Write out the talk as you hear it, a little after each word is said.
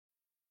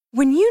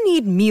When you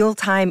need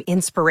mealtime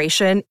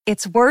inspiration,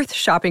 it's worth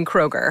shopping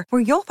Kroger,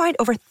 where you'll find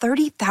over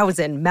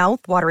 30,000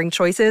 mouth-watering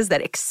choices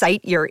that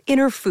excite your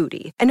inner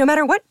foodie. And no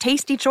matter what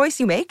tasty choice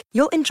you make,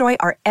 you'll enjoy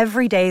our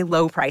everyday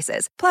low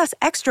prices, plus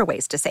extra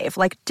ways to save,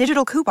 like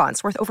digital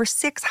coupons worth over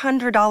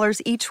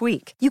 $600 each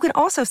week. You can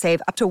also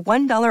save up to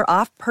 $1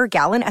 off per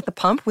gallon at the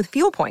pump with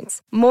fuel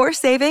points. More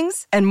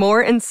savings and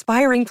more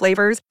inspiring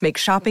flavors make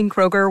shopping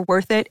Kroger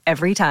worth it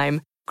every time.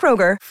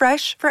 Kroger,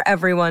 fresh for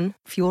everyone.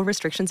 Fuel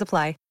restrictions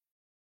apply.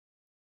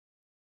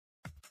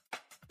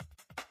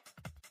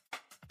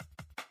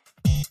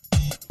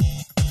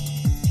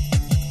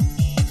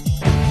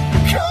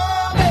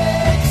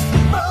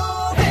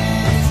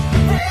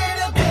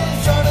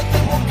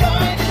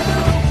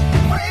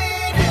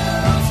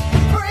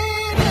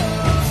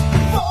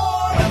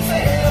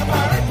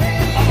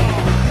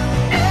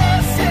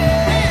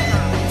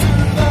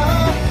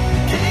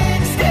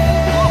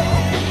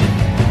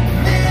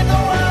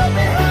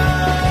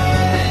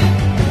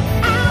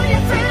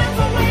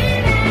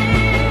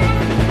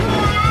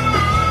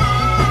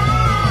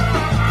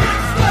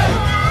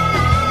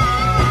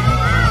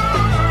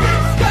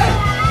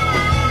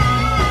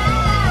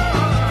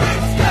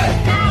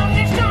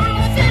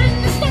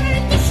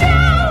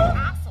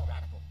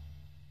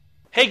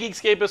 Hey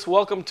Geekscapists,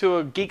 welcome to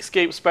a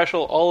Geekscape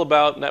special all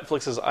about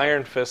Netflix's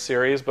Iron Fist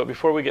series. But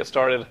before we get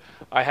started,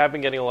 I have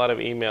been getting a lot of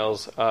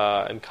emails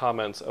and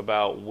comments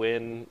about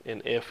when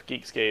and if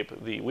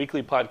Geekscape, the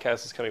weekly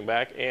podcast, is coming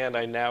back, and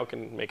I now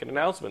can make an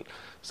announcement.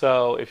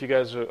 So if you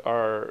guys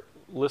are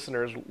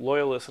listeners,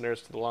 loyal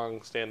listeners to the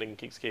long-standing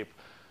Geekscape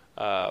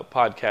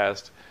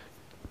podcast,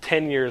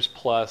 10 years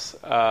plus,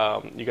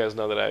 you guys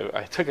know that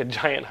I took a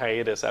giant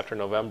hiatus after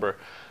November.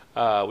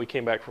 We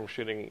came back from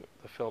shooting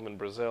the film in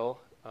Brazil.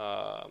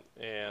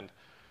 And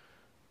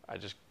I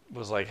just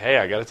was like, hey,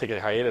 I got to take a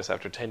hiatus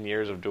after 10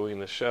 years of doing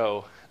this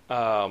show.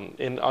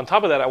 And on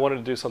top of that, I wanted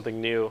to do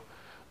something new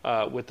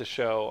with the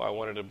show. I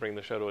wanted to bring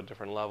the show to a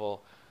different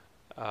level.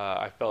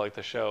 I felt like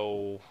the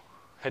show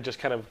had just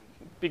kind of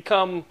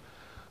become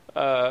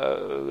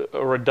a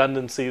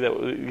redundancy that,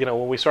 you know,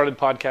 when we started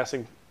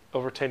podcasting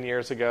over 10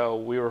 years ago,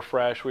 we were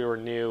fresh, we were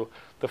new.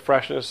 The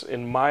freshness,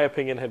 in my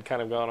opinion, had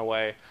kind of gone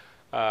away.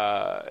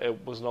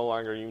 It was no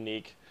longer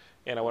unique.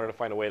 And I wanted to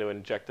find a way to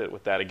inject it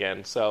with that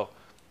again. So,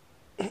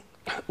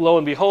 lo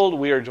and behold,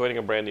 we are joining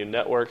a brand new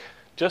network,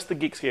 just the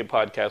Geekscape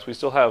podcast. We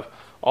still have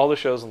all the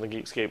shows on the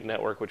Geekscape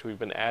network, which we've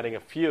been adding a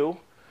few.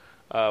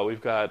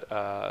 We've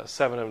got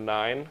 7 of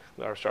 9,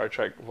 our Star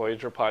Trek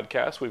Voyager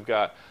podcast. We've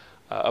got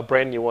a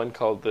brand new one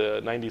called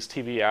the 90s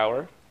TV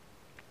Hour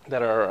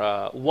that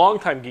our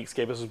longtime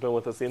Geekscapists has been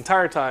with us the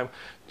entire time.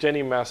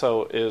 Jenny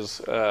Masso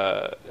is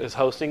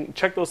hosting.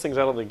 Check those things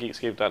out on the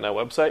Geekscape.net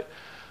website.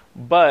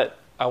 But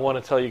I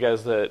want to tell you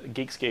guys that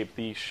Geekscape,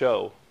 the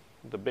show,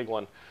 the big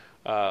one,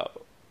 the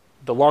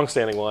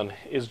long-standing one,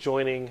 is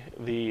joining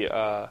the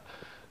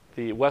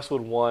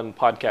Westwood One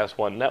Podcast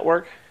One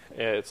network.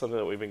 It's something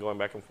that we've been going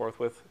back and forth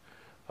with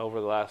over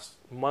the last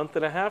month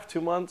and a half,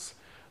 2 months.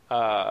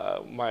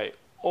 My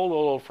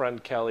old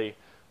friend Kelly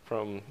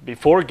from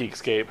before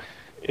Geekscape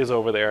is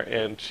over there,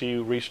 and she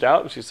reached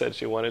out and she said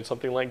she wanted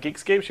something like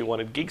Geekscape. She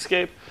wanted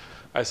Geekscape.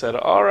 I said,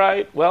 all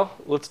right, well,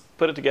 let's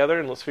put it together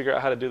and let's figure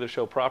out how to do the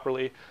show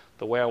properly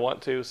the way I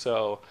want to.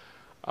 So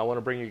I want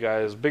to bring you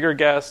guys bigger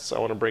guests. I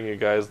want to bring you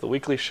guys the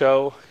weekly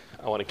show.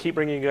 I want to keep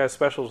bringing you guys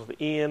specials with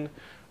Ian.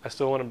 I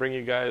still want to bring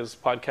you guys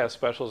podcast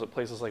specials at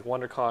places like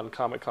WonderCon,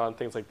 Comic-Con,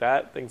 things like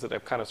that, things that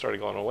I've kind of started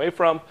going away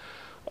from.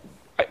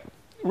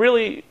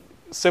 Really,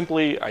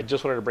 simply, I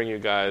just wanted to bring you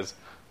guys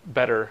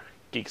better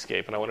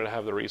Geekscape, and I wanted to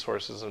have the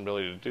resources and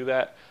ability to do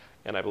that,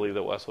 and I believe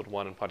that Westwood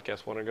One and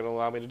Podcast One are going to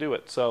allow me to do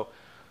it. So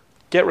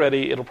get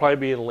ready. It'll probably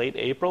be in late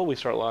April. We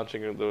start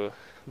launching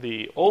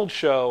the old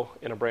show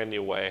in a brand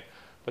new way,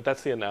 but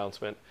that's the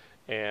announcement.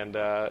 And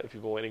if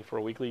you've been waiting for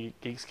a weekly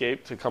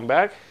Geekscape to come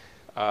back,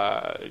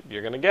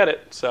 you're going to get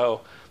it. So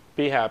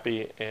be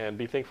happy and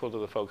be thankful to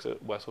the folks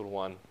at Westwood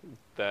One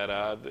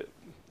that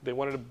they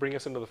wanted to bring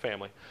us into the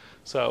family.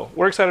 So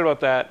we're excited about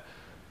that.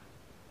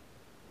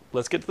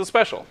 Let's get to the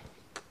special.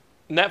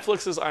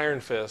 Netflix's Iron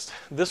Fist.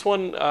 This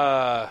one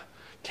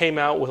came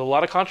out with a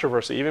lot of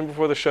controversy. Even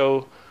before the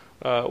show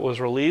was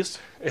released,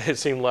 it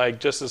seemed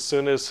like just as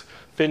soon as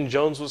Finn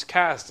Jones was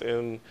cast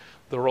in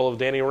the role of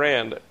Danny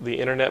Rand, the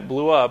internet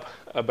blew up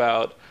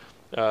about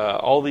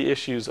all the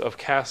issues of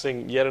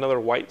casting yet another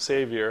white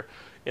savior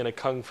in a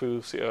kung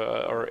fu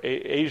or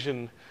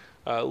Asian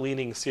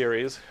leaning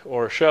series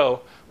or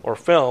show or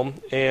film.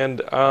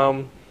 And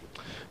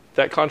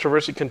that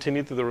controversy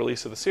continued through the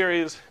release of the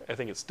series. I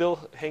think it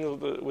still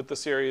hangs with the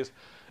series.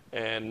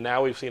 And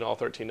now we've seen all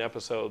 13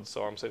 episodes.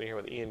 So I'm sitting here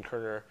with Ian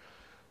Kerner,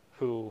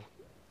 who,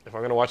 if I'm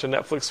going to watch a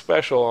Netflix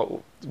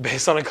special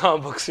based on a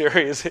comic book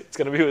series, it's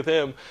going to be with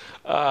him.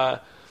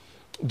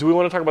 Do we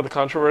want to talk about the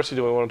controversy?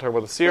 Do we want to talk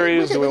about the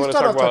series? Do we want to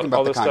talk about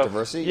all this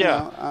stuff?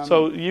 Yeah.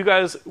 So you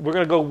guys, we're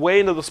going to go way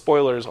into the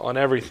spoilers on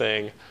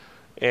everything.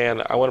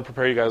 And I want to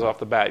prepare you guys off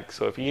the bat.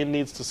 So if Ian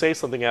needs to say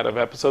something out of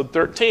episode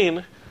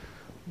 13,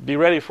 be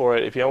ready for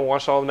it. If you haven't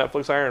watched all of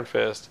Netflix Iron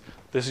Fist,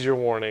 this is your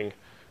warning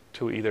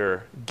to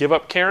either give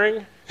up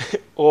caring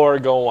or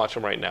go and watch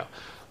them right now.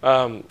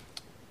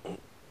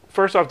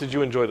 First off, did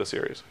you enjoy the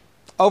series?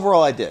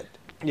 Overall, I did.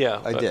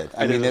 Yeah, I did.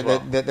 I mean, mean,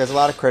 there's a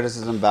lot of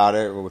criticism about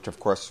it, which, of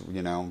course,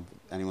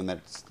 anyone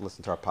that's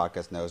listened to our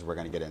podcast knows we're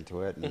going to get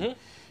into it. And,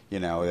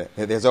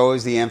 there's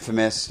always the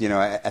infamous,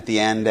 at the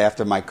end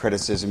after my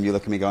criticism, you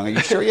look at me going, "Are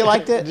you sure you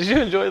liked it?" Did you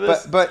enjoy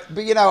this? But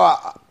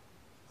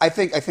I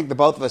think the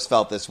both of us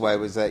felt this way.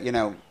 Was that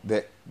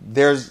that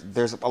there's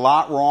a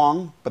lot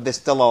wrong, but there's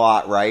still a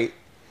lot right.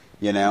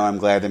 I'm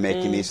glad they're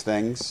making these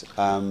things.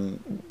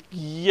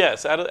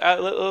 Yes,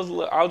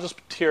 I'll just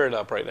tear it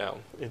up right now.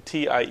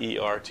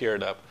 TIER, tear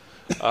it up.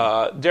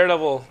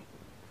 Daredevil,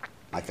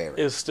 my favorite,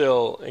 is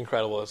still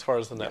incredible as far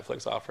as the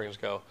Netflix offerings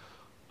go.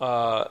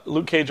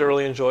 Luke Cage, I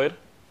really enjoyed.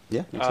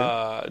 Yeah, me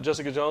too.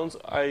 Jessica Jones,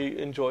 I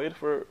enjoyed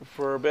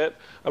for a bit.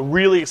 I'm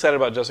really excited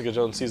about Jessica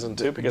Jones season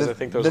 2 because I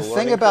think there's a learning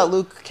thing about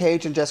Luke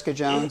Cage and Jessica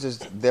Jones is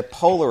they're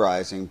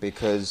polarizing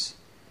because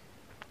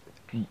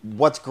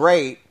what's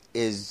great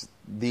is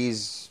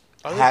these.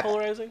 Are they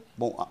polarizing?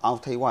 Well, I'll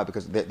tell you why.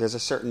 Because there's a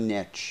certain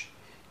niche,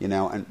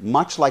 and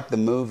much like the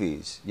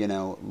movies,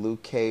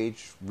 Luke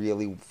Cage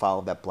really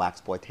followed that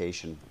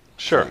blaxploitation.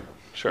 Sure, thing,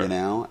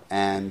 sure.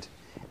 And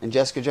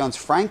Jessica Jones,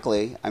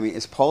 frankly, I mean,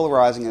 is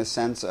polarizing in the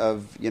sense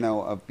of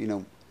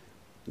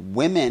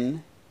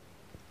women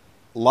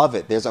love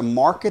it. There's a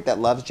market that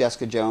loves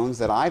Jessica Jones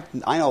that I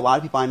know a lot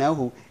of people I know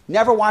who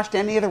never watched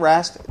any of the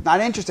rest, not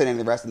interested in any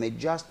of the rest, and they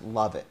just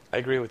love it. I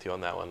agree with you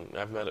on that one.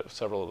 I've met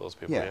several of those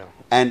people. Yeah.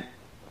 And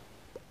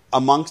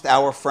amongst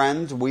our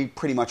friends, we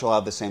pretty much all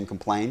have the same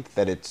complaint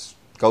that it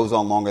goes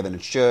on longer than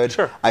it should.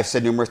 Sure. I've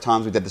said numerous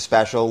times we did the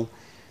special.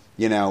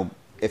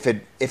 If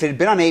it had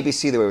been on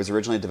ABC the way it was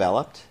originally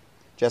developed,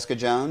 Jessica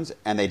Jones,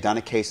 and they'd done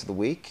a case of the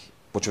week,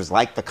 which was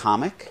like the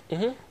comic,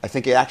 I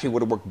think it actually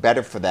would have worked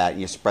better for that,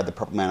 and you spread the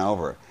Purple Man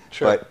over.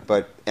 Sure.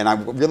 But and I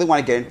really want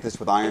to get into this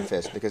with Iron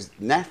Fist because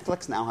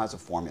Netflix now has a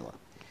formula.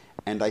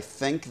 And I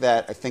think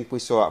we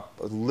saw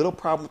a little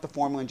problem with the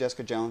formula in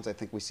Jessica Jones. I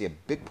think we see a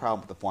big problem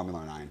with the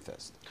formula in Iron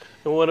Fist.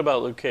 And what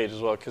about Luke Cage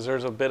as well? Because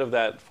there's a bit of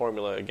that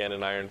formula again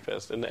in Iron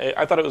Fist. And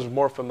I thought it was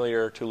more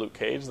familiar to Luke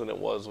Cage than it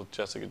was with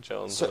Jessica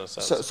Jones in a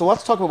sense. So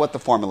let's talk about what the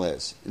formula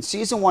is. In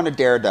season 1 of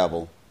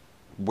Daredevil,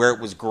 where it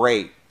was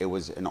great, it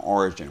was an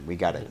origin. We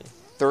got a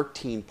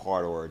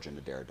 13-part origin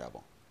of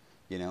Daredevil.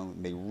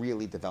 They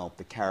really developed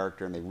the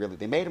character, and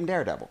they made him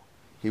Daredevil.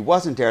 He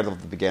wasn't Daredevil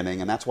at the beginning,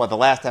 and that's why the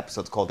last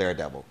episode's called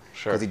Daredevil.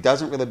 Sure. Because he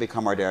doesn't really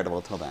become our Daredevil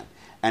until then.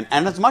 And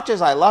as much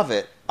as I love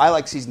it, I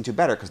like season 2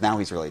 better because now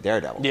he's really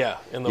Daredevil. Yeah,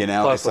 in the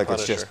it's like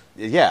Punisher. it's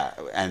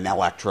just and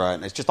Elektra,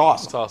 and it's just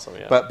awesome. It's awesome,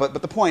 yeah. But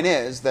the point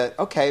is that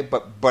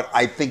but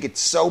I think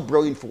it's so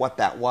brilliant for what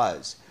that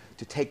was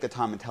to take the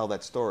time and tell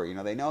that story.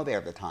 They know they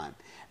have the time.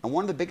 And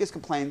one of the biggest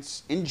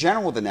complaints in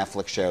general with the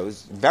Netflix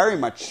shows, very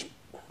much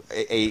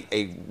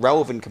a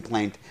relevant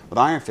complaint with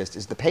Iron Fist,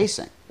 is the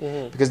pacing.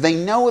 Because they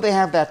know they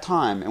have that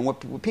time. And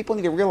what people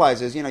need to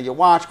realize is, you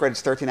watch, great,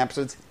 it's 13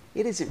 episodes.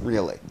 It isn't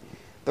really.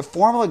 The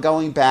formula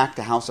going back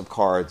to House of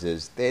Cards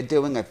is they're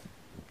doing a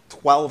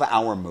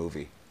 12-hour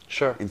movie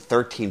in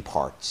 13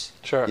 parts.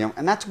 Sure.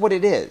 And that's what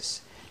it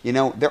is.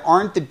 There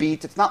aren't the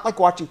beats. It's not like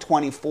watching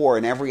 24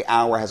 and every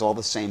hour has all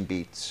the same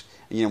beats.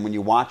 When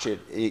you watch it,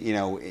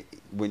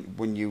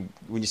 when you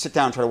sit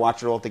down and try to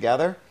watch it all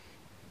together,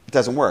 it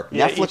doesn't work.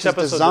 Yeah, Netflix each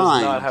episode is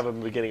designed does not have a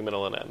beginning,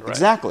 middle, and end. Right?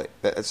 Exactly.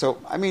 So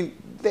I mean,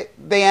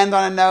 they end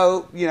on a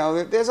note.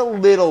 There's a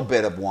little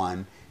bit of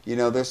one.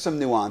 There's some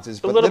nuances,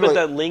 but a little bit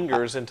that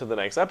lingers into the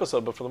next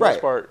episode. But for the most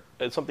part,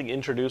 something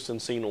introduced in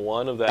scene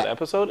 1 of that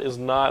episode is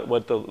not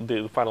what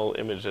the final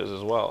image is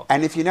as well.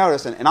 And if you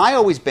notice, and I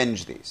always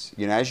binge these,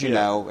 as you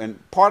know,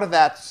 and part of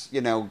that's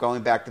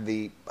going back to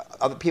the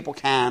other people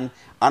can.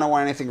 I don't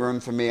want anything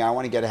ruined for me. I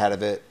want to get ahead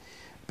of it.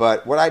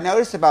 But what I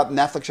noticed about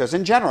Netflix shows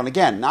in general, and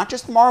again, not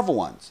just the Marvel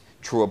ones,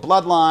 True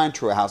Bloodline,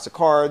 True House of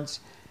Cards,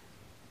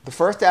 the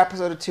first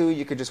episode or 2,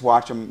 you could just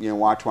watch them,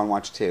 watch 1,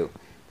 watch 2.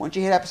 Once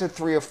you hit episode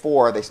 3 or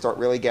 4, they start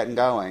really getting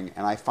going.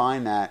 And I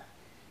find that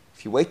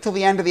if you wait till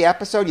the end of the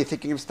episode, you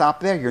think you're going to stop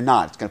there, you're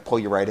not. It's going to pull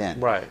you right in.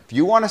 Right. If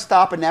you want to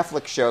stop a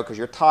Netflix show because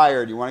you're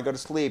tired, you want to go to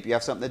sleep, you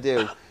have something to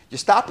do, you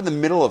stop in the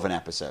middle of an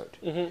episode.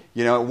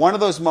 One of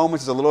those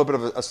moments is a little bit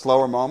of a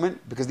slower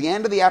moment because the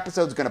end of the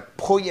episode is going to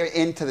pull you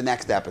into the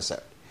next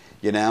episode.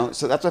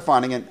 So that's what I'm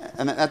finding,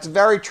 and that's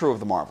very true of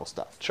the Marvel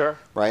stuff. Sure.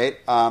 Right?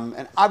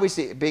 And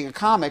obviously, being a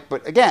comic,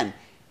 but again,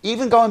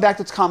 even going back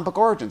to its comic book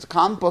origins, a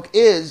comic book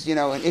is,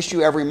 an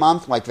issue every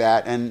month like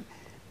that, and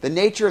the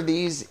nature of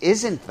these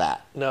isn't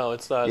that. No,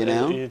 it's not.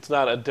 It's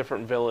not a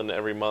different villain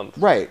every month.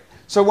 Right.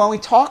 So when we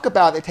talk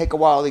about they take a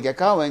while to get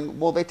going,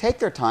 well, they take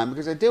their time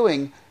because they're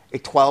doing a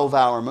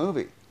 12-hour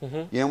movie.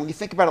 When you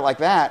think about it like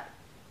that,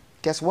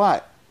 guess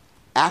what?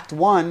 Act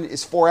 1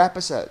 is 4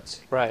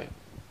 episodes. Right.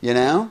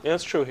 Yeah,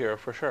 that's true here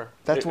for sure.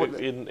 That's what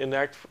in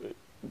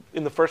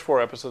the first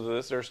 4 episodes of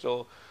this, there's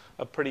still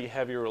a pretty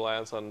heavy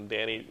reliance on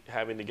Danny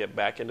having to get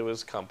back into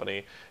his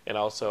company, and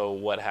also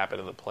what happened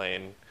in the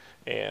plane,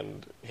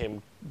 and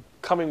him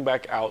coming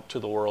back out to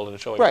the world and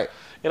showing. Right.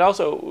 And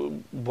also,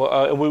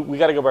 we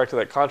got to go back to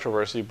that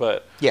controversy,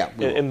 but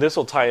and this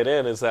will tie it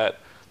in, is that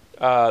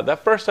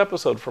that first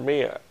episode for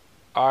me,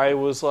 I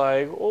was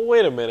like, well,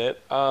 wait a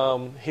minute,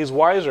 he's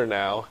wiser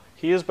now.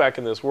 He is back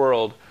in this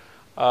world.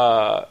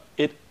 I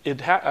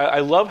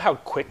love how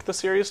quick the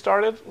series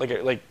started.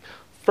 Like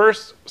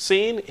first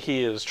scene,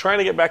 he is trying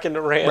to get back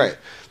into Rand. Right.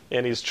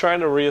 And he's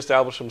trying to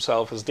reestablish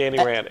himself as Danny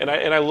Rand, and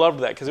I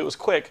loved that because it was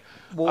quick.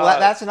 Well,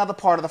 that's another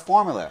part of the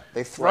formula.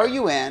 They throw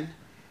you in,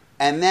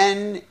 and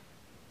then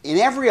in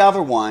every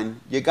other one,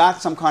 you got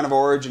some kind of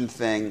origin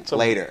thing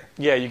later.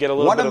 Yeah, you get a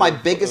little. One bit of my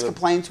biggest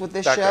complaints with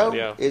this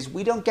show is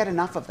we don't get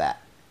enough of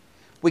that.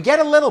 We get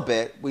a little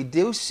bit. We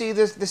do see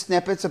the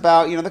snippets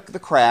about the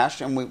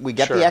crash, and we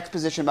get the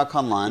exposition about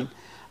Kunlun.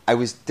 I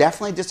was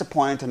definitely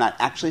disappointed to not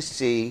actually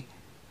see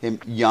him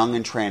young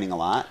and training a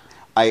lot.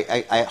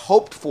 I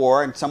hoped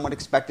for and somewhat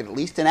expected at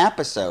least an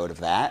episode of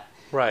that.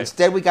 Right.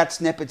 Instead, we got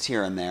snippets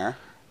here and there,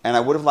 and I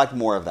would have liked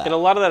more of that. And a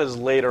lot of that is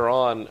later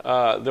on.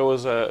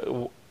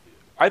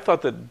 I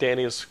thought that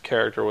Danny's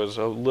character was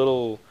a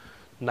little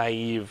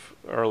naive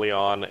early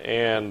on,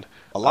 and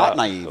a lot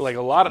naive. Like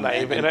a lot of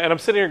naive. And I'm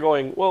sitting here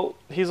going, well,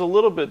 he's a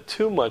little bit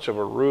too much of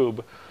a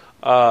rube.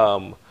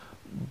 And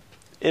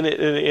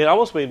it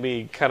almost made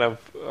me kind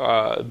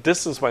of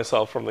distance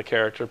myself from the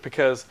character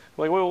because,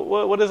 like, well,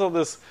 what is all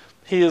this?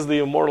 He is the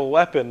immortal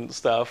weapon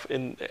stuff,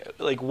 and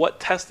like, what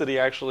test did he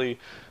actually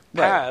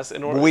pass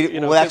in order?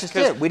 That's just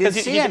it. We didn't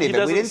see any of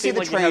it. We didn't see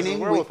the training.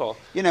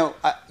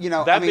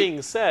 That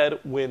being said,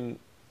 when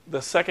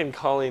the second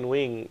Colleen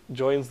Wing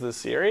joins the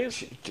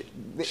series,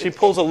 she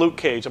pulls a Luke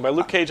Cage, and by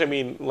Luke Cage I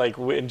mean like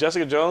in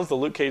Jessica Jones, the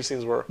Luke Cage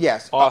scenes were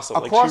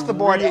awesome. Across the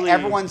board, really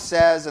everyone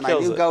says, and I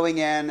knew going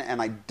in,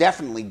 and I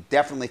definitely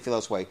feel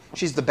this way.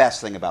 She's the best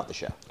thing about the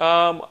show.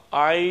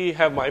 I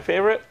have my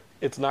favorite.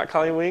 It's not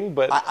Colleen Wing,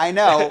 but I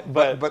know,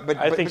 but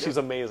I think she's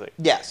amazing.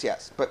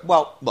 Yes. But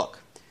look.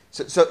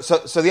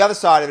 So the other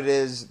side of it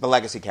is the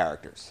legacy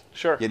characters.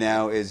 Sure.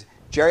 Is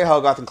Jerry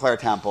Hogarth and Claire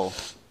Temple.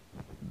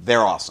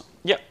 They're awesome.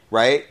 Yeah.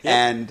 Right?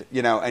 Yep.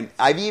 And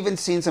I've even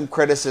seen some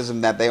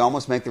criticism that they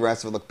almost make the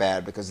rest of it look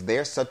bad because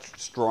they're such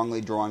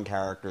strongly drawn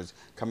characters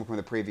coming from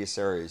the previous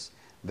series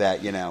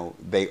that,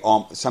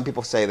 some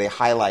people say they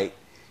highlight,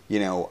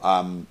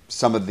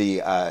 some of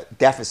the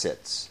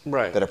deficits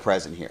that are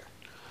present here.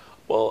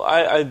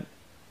 Well,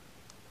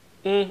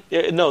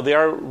 no, they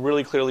are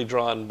really clearly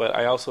drawn, but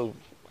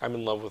I'm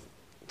in love with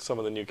some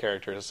of the new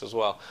characters as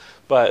well.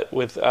 But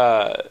with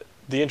the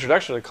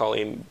introduction of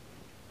Colleen,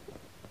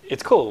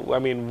 it's cool. I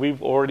mean,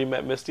 we've already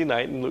met Misty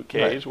Knight and Luke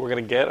Cage. Right. We're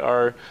going to get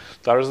our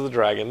Daughters of the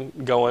Dragon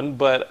going.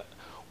 But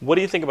what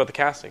do you think about the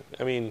casting?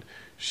 I mean,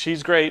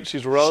 she's great.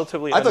 She's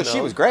relatively unknown. I thought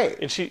she was great.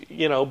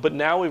 And but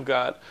now we've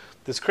got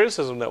this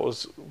criticism that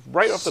was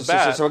right off the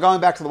bat. So we're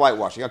going back to the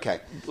whitewashing. Okay.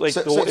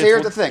 So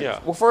here's the thing. Yeah.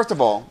 Well, first of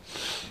all,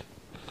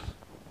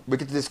 we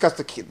could discuss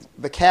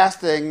the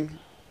casting.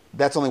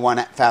 That's only one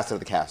facet of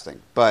the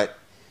casting. But,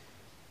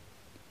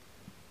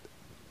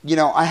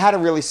 I had to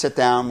really sit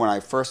down when I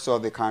first saw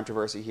the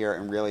controversy here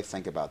and really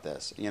think about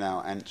this.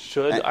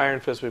 Should Iron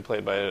Fist be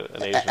played by an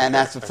Asian character? And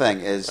that's the thing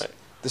is,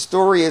 the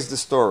story is the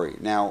story.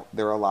 Now,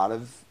 there are a lot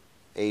of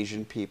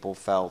Asian people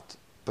felt,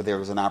 but there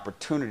was an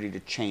opportunity to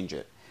change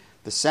it.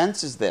 The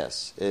sense is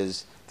this,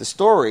 is the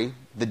story,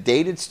 the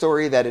dated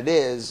story that it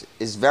is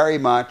very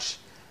much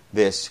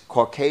this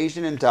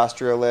Caucasian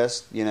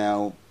industrialist,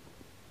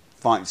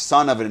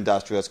 son of an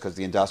industrialist because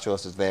the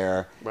industrialist is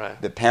there.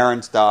 Right. The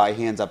parents die,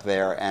 he ends up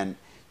there, and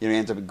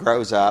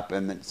grows up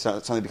and then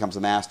suddenly becomes a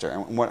master.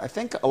 And what I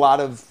think a lot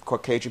of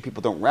Caucasian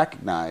people don't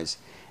recognize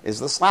is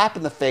the slap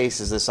in the face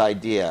is this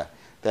idea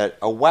that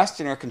a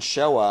Westerner can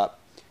show up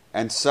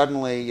and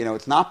suddenly,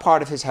 it's not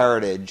part of his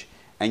heritage,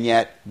 and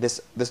yet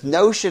this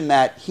notion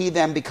that he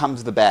then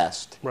becomes the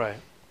best. Right.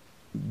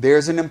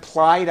 There's an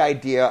implied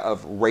idea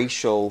of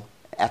racial,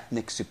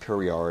 ethnic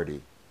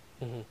superiority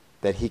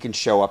that he can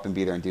show up and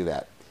be there and do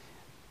that.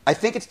 I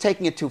think it's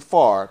taking it too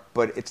far,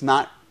 but it's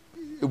not.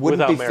 It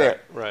wouldn't be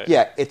fair. Right.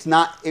 Yeah, it's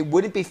not. It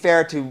wouldn't be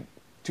fair to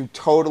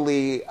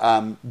totally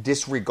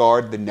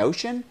disregard the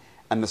notion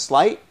and the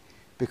slight,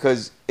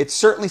 because it's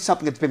certainly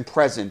something that's been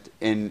present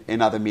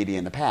in other media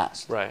in the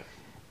past. Right.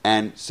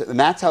 And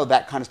that's how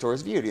that kind of story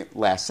is viewed.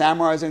 Last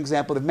Samurai is an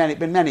example. There have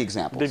been many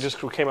examples. They just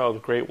came out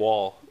with Great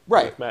Wall.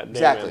 Right. With Matt Damon,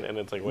 exactly. And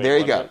it's like, wait, there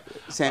you go.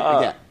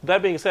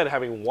 That being said,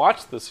 having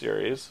watched the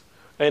series,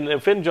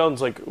 and Finn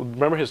Jones,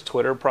 remember his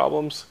Twitter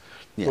problems?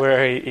 Yeah.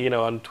 Where he,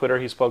 on Twitter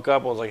he spoke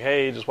up and was like,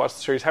 "Hey, just watch the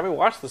series." Having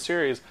watched the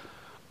series,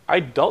 I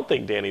don't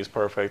think Danny's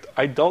perfect.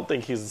 I don't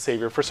think he's the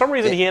savior. For some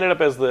reason, he ended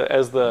up as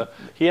the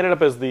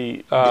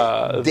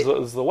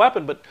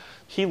weapon. But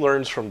he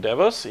learns from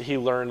Devos. He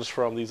learns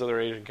from these other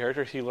Asian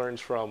characters. He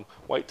learns from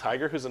White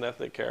Tiger, who's an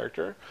ethnic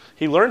character.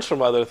 He learns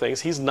from other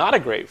things. He's not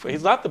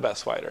the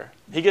best fighter.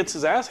 He gets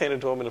his ass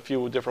handed to him in a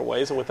few different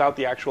ways, and without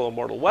the actual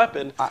immortal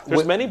weapon,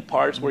 there's many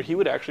parts where he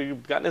would actually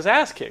have gotten his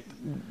ass kicked.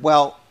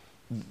 Well,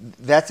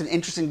 that's an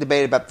interesting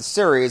debate about the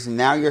series, and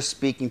now you're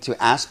speaking to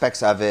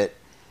aspects of it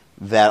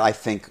that I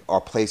think are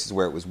places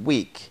where it was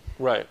weak.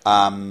 Right.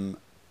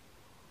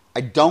 I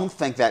don't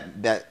think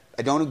that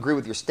I don't agree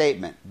with your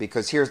statement,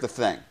 because here's the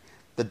thing.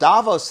 The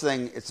Davos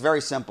thing, it's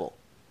very simple.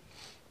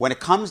 When it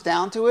comes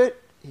down to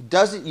it, he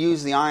doesn't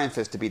use the Iron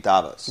Fist to beat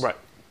Davos. Right.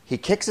 He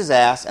kicks his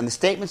ass, and the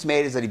statements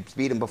made is that he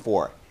beat him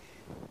before.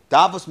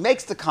 Davos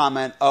makes the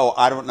comment, "Oh,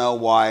 I don't know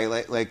why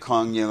Lei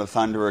Kung, the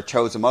Thunderer,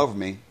 chose him over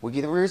me." Well,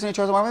 the reason he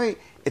chose him over me,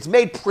 it's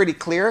made pretty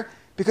clear,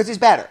 because he's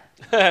better.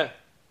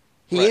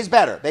 He Right. is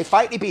better. They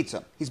fight, and he beats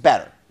him. He's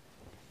better.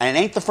 And it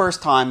ain't the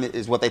first time,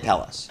 is what they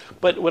tell us.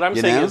 But what I'm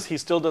saying know? is he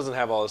still doesn't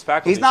have all his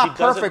faculties. He's not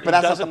perfect, but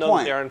that's not the He doesn't know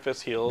point. that the Iron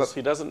Fist heals. But-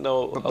 He doesn't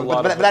know But a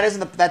lot of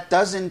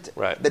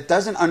that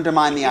doesn't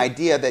undermine the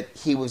idea that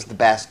he was the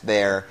best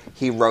there.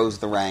 He rose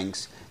the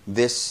ranks.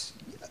 This,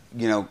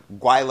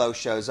 Guilo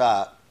shows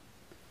up,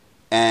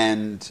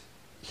 and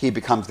he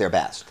becomes their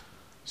best.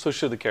 So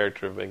should the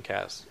character have been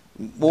cast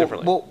Well,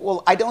 differently?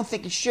 well, I don't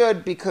think it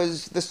should,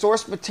 because the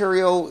source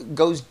material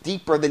goes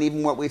deeper than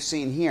even what we've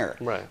seen here.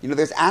 Right.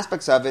 There's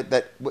aspects of it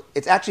that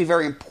it's actually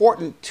very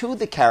important to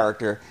the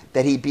character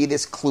that he be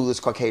this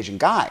clueless Caucasian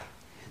guy.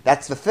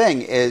 That's the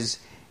thing, is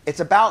it's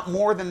about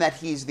more than that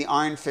he's the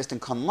Iron Fist in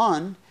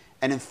Kunlun,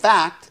 and in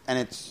fact, and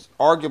it's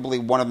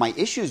arguably one of my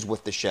issues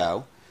with the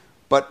show,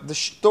 but the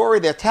story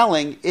they're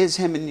telling is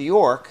him in New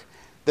York,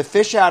 the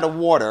fish out of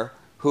water,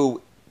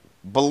 who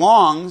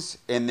belongs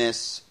in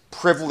this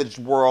privileged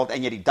world,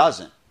 and yet he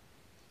doesn't.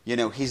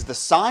 He's the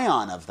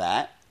scion of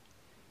that,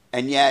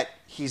 and yet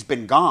he's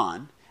been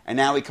gone, and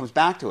now he comes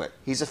back to it.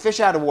 He's a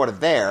fish out of water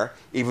there,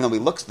 even though he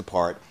looks the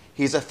part.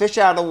 He's a fish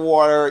out of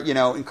water, in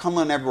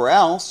Kunlun and everywhere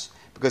else,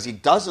 because he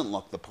doesn't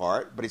look the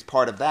part, but he's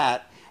part of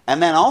that.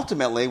 And then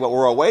ultimately, what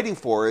we're all waiting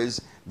for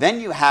is,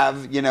 then you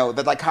have,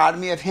 the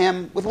dichotomy of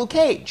him with Luke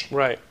Cage.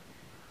 Right.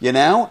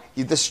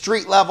 He's the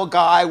street-level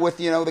guy with,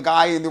 the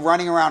guy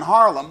running around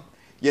Harlem,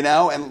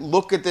 and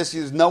look at this,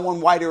 there's no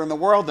one whiter in the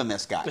world than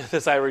this guy.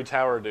 This Ivory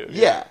Tower dude.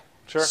 Yeah.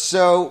 Sure.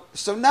 So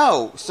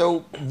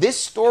this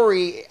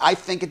story, I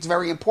think it's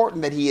very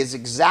important that he is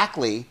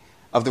exactly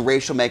of the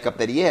racial makeup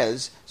that he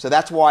is. So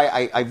that's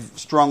why I've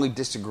strongly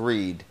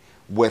disagreed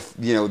with,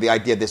 the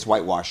idea of this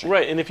whitewashing.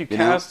 Right, and if you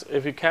cast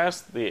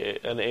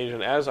an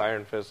Asian as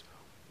Iron Fist,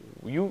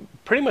 you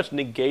pretty much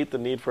negate the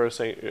need for a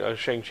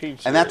Shang-Chi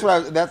series. And that's where I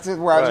was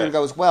going to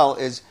go as well.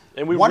 Is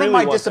and we one really of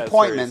my want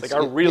disappointments? That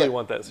series. I really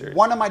want that series.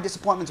 One of my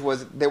disappointments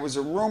was there was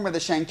a rumor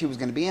that Shang-Chi was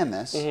going to be in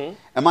this, Mm-hmm.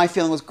 and my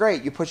feeling was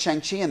great. You put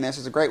Shang-Chi in this;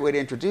 it's a great way to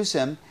introduce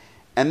him,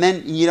 and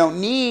then you don't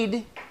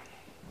need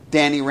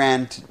Danny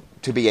Rand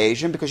to be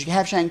Asian because you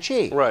have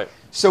Shang-Chi. Right.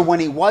 So when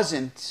he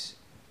wasn't,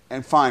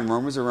 and fine,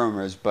 rumors are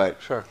rumors, but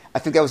Sure. I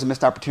think that was a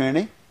missed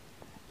opportunity.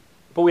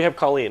 But we have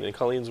Colleen, and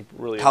Colleen's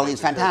really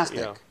Colleen's amazing.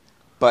 fantastic,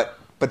 but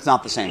it's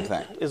not the same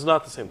thing. It's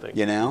not the same thing.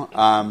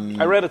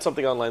 I read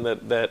something online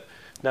that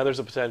now there's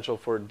a potential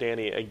for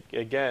Danny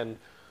again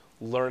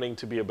learning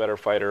to be a better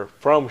fighter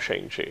from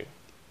Shang-Chi.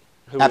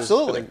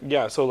 Absolutely.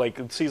 So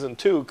season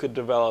 2 could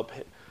develop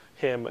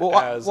him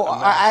as.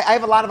 I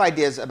have a lot of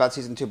ideas about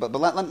season 2, but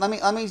let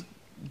me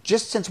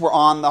just since we're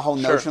on the whole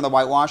notion Sure. of the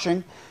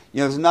whitewashing,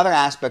 there's another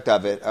aspect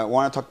of it. I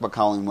want to talk about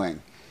Colleen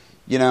Wing.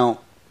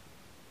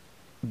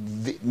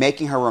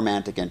 Making her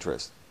romantic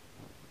interest.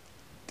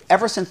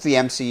 Ever since the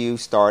MCU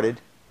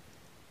started,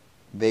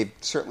 they've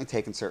certainly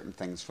taken certain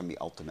things from the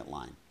Ultimate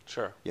line.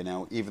 Sure.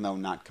 Even though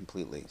not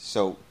completely.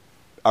 So,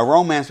 a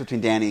romance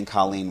between Danny and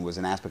Colleen was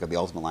an aspect of the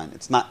Ultimate line.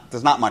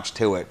 There's not much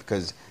to it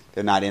because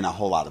they're not in a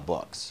whole lot of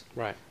books.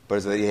 Right. But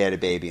as they had a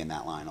baby in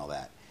that line, all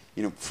that.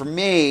 For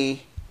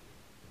me,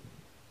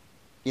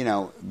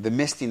 the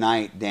Misty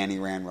Knight Danny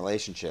Rand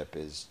relationship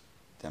is,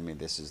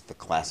 this is the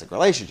classic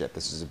relationship.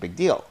 This is a big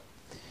deal.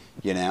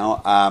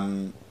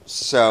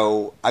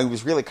 So I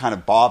was really kind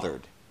of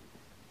bothered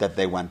that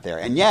they went there,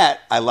 and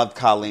yet I loved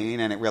Colleen,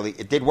 and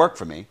it did work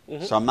for me.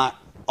 Mm-hmm. So I'm not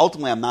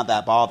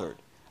that bothered.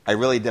 I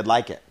really did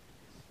like it,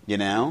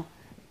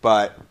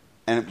 But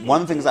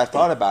one of the things I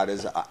thought about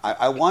is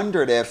I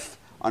wondered if,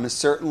 on a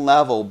certain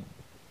level,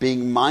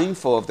 being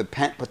mindful of the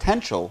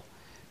potential,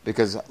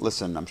 because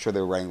listen, I'm sure they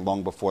were writing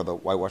long before the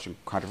whitewashing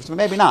controversy, but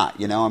maybe not.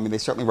 They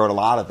certainly wrote a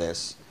lot of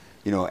this,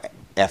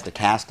 after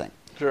casting.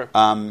 Sure.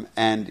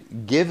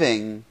 And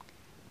giving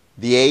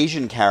the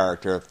Asian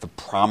character the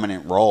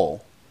prominent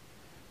role,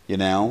 in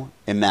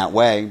that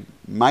way,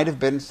 might have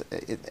been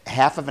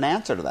half of an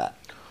answer to that.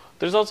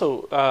 There's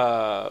also,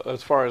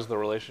 as far as the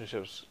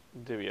relationships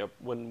divvy up,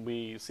 when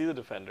we see the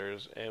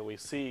Defenders and we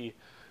see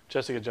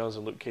Jessica Jones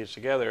and Luke Cage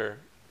together,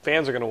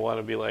 fans are going to want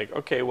to be like,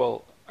 okay,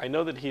 well, I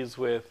know that he's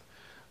with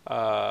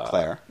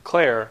Claire.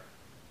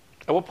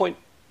 At what point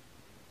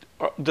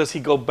does he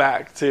go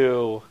back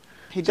to...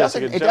 He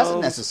doesn't. It doesn't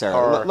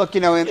necessarily. Look,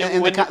 they're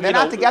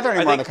not together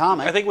anymore in the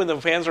comic. I think when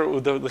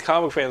the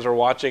comic fans are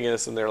watching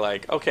this and they're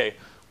like, okay,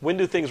 when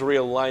do things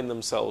realign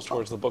themselves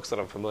towards the books that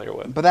I'm familiar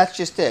with? But that's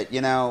just it.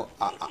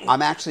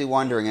 I'm actually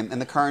wondering. In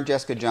the current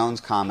Jessica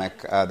Jones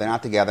comic, they're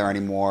not together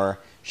anymore.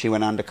 She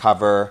went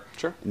undercover.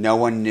 Sure. No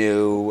one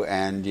knew,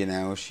 and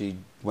she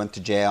went to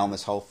jail and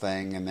this whole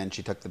thing, and then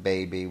she took the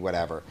baby.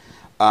 Whatever.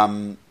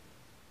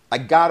 I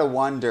gotta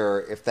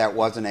wonder if that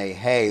wasn't a,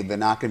 hey, they're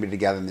not going to be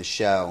together in the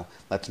show,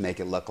 let's make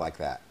it look like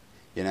that.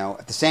 You know,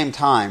 at the same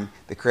time,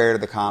 the creator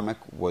of the comic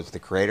was the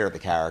creator of the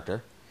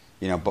character.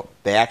 You know, but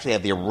they actually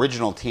have the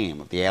original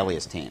team, the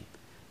Alias team,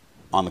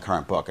 on the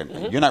current book.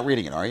 And you're not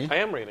reading it, are you? I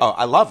am reading it. Oh,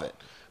 I love it.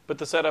 But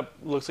the setup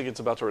looks like it's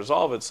about to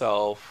resolve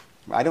itself.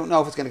 I don't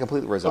know if it's going to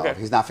completely resolve. Okay.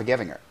 He's not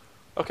forgiving her.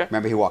 Okay.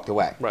 Remember, he walked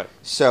away. Right.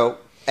 So,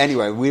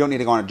 anyway, we don't need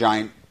to go on a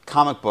giant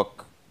comic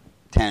book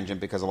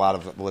tangent because a lot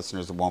of the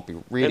listeners won't be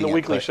reading it. And the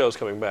weekly show's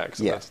coming back.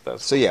 So yeah.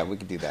 that's So, yeah, we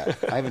could do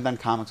that. I haven't done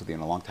comics with you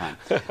in a long time.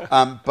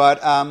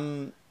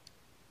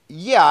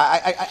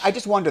 Yeah, I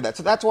just wonder that.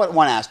 So that's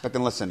one aspect.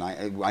 And listen,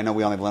 I know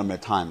we only have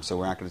limited time, so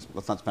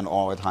let's not spend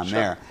all our time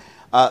there.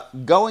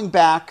 Going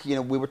back, you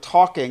know, we were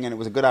talking, and it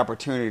was a good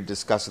opportunity to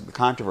discuss the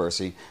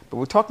controversy, but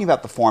we're talking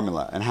about the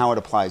formula and how it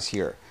applies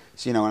here.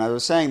 So, you know, and I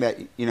was saying that,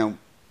 you know,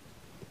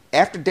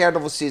 after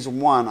Daredevil Season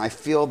 1, I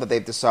feel that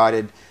they've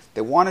decided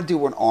they want to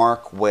do an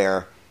arc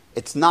where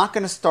it's not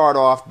going to start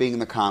off being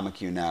the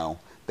comic you know.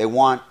 They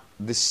want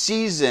the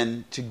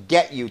season to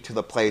get you to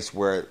the place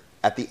where,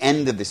 at the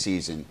end of the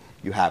season,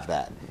 you have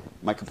that.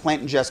 My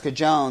complaint in Jessica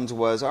Jones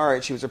was, all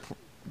right,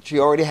 she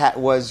already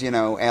was, you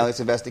know,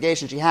 Alias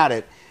Investigation. She had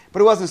it,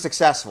 but it wasn't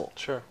successful.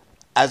 Sure.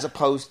 As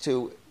opposed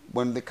to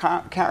when the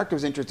character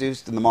was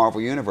introduced in the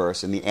Marvel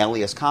Universe, in the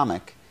Alias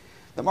comic,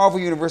 the Marvel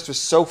Universe was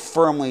so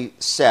firmly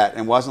set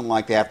and wasn't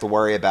like they have to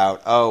worry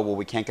about, oh, well,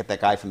 we can't get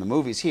that guy from the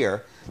movies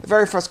here. The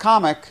very first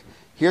comic,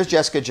 here's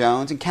Jessica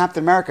Jones, and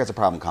Captain America has a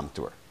problem come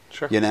to her.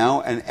 Sure. You know,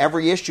 and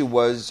every issue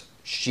was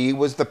she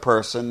was the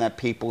person that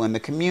people in the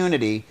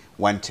community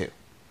went to,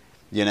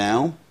 you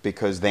know,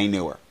 because they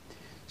knew her.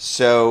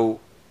 So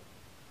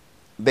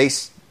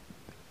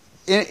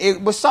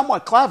it was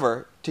somewhat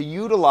clever to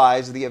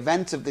utilize the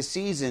events of the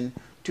season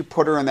to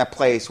put her in that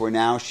place where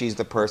now she's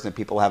the person that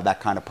people have that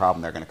kind of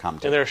problem they're going to come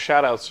to. And there are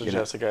shout-outs to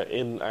Jessica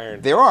in Iron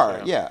Fist. There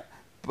are, yeah.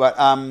 But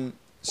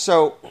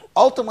so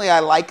ultimately I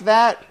like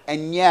that,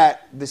 and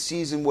yet the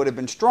season would have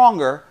been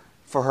stronger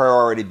for her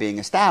already being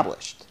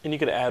established. And you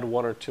could add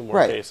one or two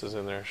more cases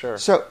in there, sure.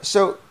 So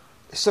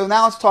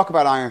now let's talk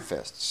about Iron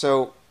Fist.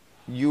 So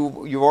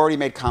you've already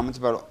made comments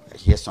about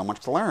he has so much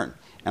to learn.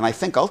 And I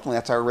think ultimately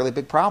that's our really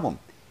big problem.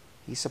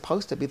 He's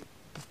supposed to be the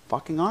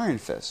fucking Iron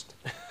Fist.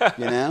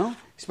 You know?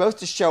 He's supposed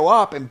to show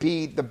up and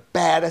be the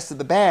baddest of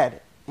the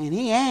bad. And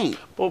he ain't.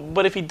 Well,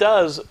 but if he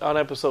does on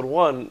episode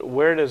 1,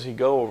 where does he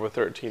go over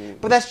 13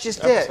 But that's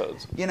just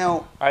episodes? it. You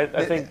know, I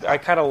think I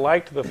kind of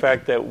liked the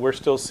fact that we're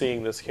still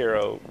seeing this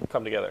hero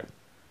come together.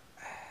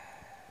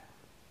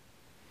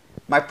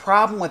 My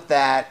problem with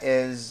that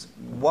is,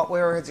 what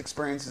were his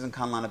experiences in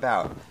Kunlun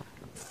about?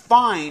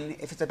 Fine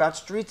if it's about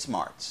street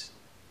smarts,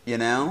 you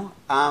know?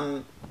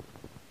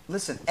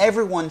 Listen,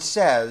 everyone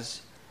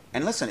says,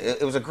 and listen,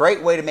 it was a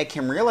great way to make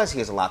him realize he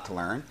has a lot to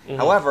learn. Mm-hmm.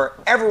 However,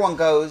 everyone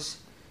goes,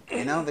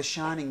 you know, the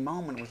shining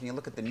moment was when you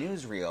look at the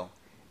newsreel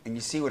and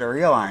you see what a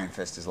real Iron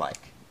Fist is like.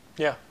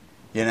 Yeah.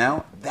 You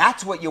know?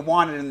 That's what you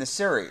wanted in the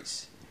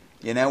series.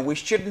 You know, we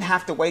shouldn't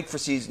have to wait for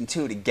season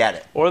 2 to get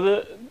it. Or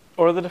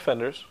the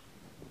Defenders.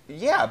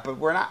 Yeah, but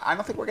we're not. I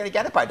don't think we're going to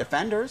get it by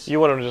Defenders. You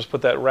want him to just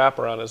put that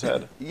wrapper on his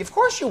head. Of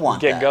course you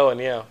want Get that. going,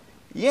 yeah.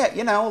 Yeah,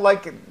 you know,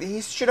 like,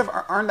 he should have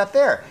earned that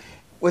there.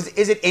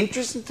 Is it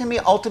interesting to me,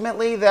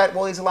 ultimately, that,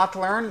 well, he's a lot to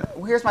learn?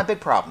 Well, here's my big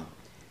problem.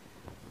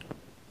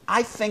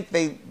 I think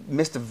they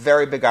missed a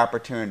very big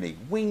opportunity.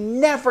 We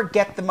never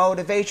get the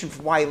motivation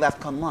for why he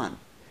left Kunlun.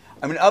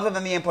 I mean, other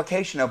than the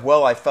implication of,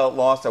 well, I felt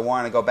lost, I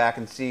wanted to go back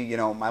and see, you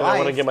know, my life. I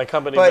want to get my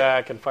company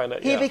back and find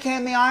out, He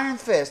became the Iron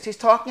Fist. He's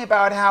talking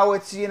about how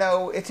it's, you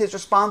know, it's his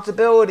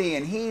responsibility,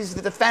 and he's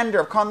the defender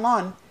of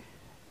Kunlun.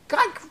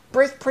 God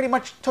pretty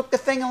much took the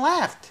thing and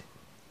left.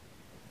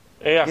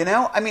 Yeah. You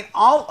know? I mean,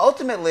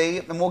 ultimately,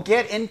 and we'll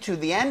get into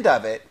the end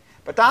of it,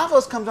 but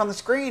Davos comes on the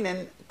screen,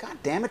 and God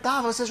damn it,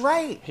 Davos is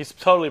right. He's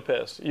totally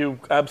pissed. You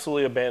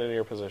absolutely abandoned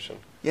your position.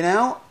 You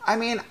know? I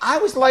mean, I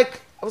was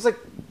like, I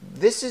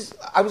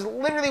was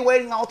literally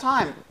waiting the whole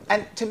time.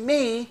 And to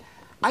me,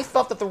 I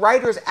felt that the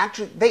writers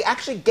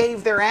actually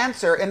gave their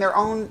answer in their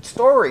own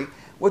story,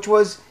 which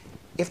was,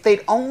 if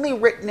they'd only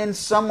written in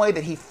some way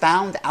that he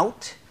found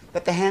out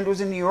that the Hand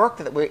was in New York,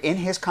 that we're in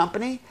his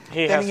company,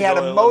 then he had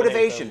a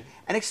motivation.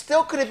 And it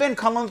still could have been,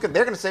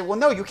 they're going to say, well,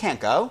 no, you can't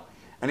go.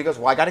 And he goes,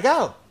 well, I got to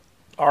go.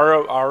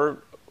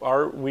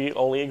 We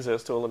only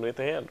exist to eliminate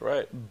the Hand,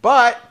 right?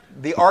 But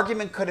the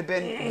argument could have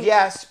been,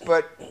 yes,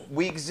 but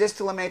we exist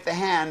to eliminate the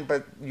Hand,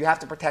 but you have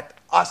to protect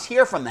us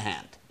here from the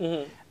Hand.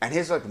 Mm-hmm. And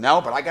he's like,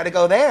 no, but I got to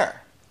go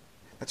there.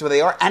 That's where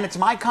they are. And it's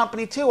my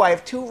company, too. I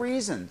have 2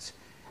 reasons.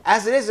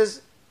 As it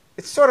is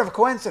it's sort of a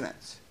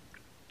coincidence.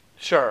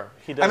 Sure.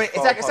 He does. I mean,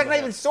 it's not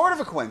even sort of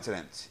a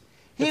coincidence.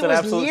 He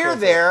was near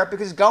there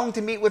because he's going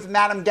to meet with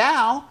Madame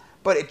Gao,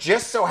 but it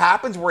just so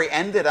happens where he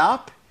ended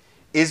up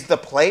is the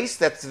place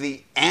that's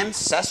the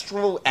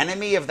ancestral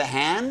enemy of the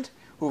Hand,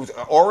 who's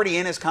already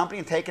in his company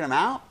and taking him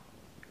out?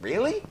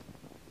 Really?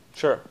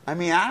 Sure. I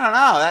mean, I don't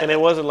know. And it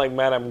wasn't like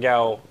Madame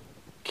Gao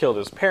killed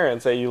his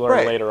parents, that you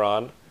learn later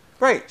on.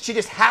 Right. She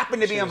just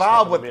happened to be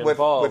involved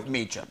with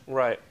Meacham.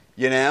 Right.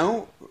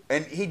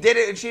 And he did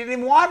it, and she didn't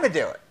even want him to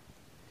do it.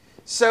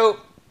 So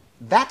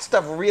that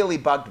stuff really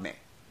bugged me.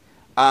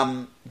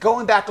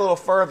 Going back a little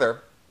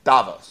further,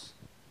 Davos.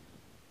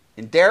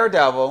 In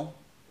Daredevil,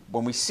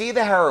 when we see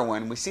the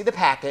heroine, we see the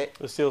packet,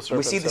 the steel serpent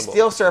we see the symbol.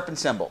 steel serpent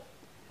symbol.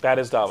 That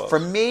is Davos. For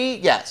me,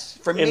 yes.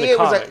 For me,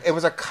 comics. it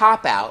was a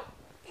cop-out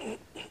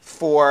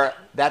for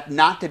that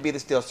not to be the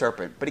steel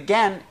serpent. But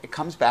again, it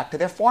comes back to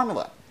their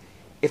formula.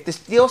 If the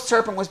steel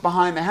serpent was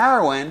behind the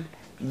heroine,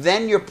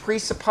 then you're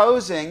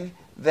presupposing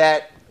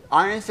that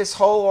Iron Fist's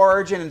whole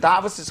origin and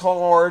Davos' whole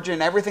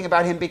origin, everything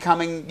about him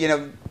becoming,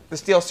 the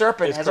steel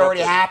serpent has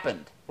already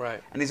happened.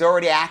 Right. And he's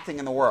already acting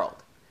in the world.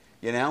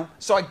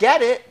 So I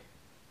get it,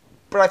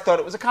 but I thought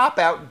it was a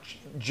cop-out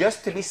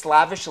just to be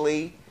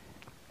slavishly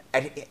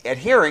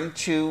adhering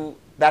to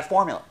that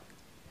formula.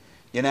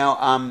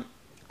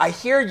 I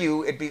hear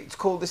you. It's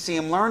cool to see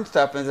him learn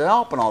stuff and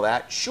help and all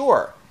that.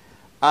 Sure.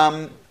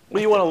 Well,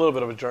 you want a little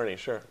bit of a journey,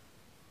 sure.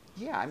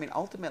 Yeah, I mean,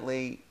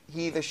 ultimately,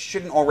 he either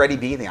shouldn't already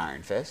be the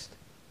Iron Fist,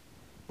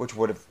 which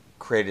would have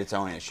created its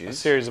own issues. A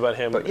series about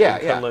him and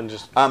Kunlun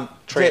just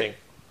training.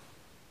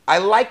 I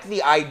like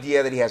the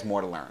idea that he has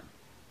more to learn.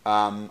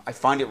 I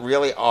find it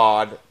really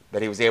odd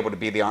that he was able to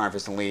be the Iron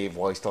Fist and leave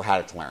while he still had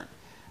it to learn.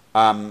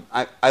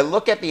 I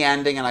look at the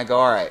ending and I go,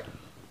 all right,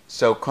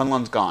 so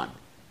Kunlun's gone.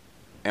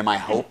 Am I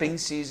hoping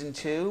season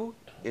 2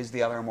 is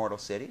the other immortal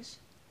cities?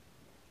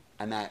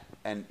 And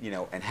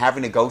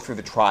having to go through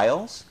the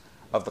trials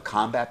of the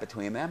combat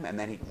between them, and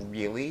then he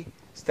really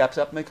steps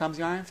up and becomes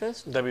the Iron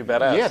Fist? That'd be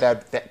badass. Yeah,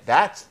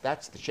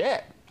 that's the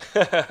shit.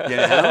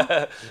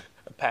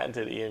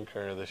 Patented Ian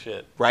Kerner the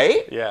shit.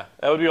 Right? Yeah,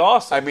 that would be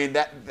awesome. I mean,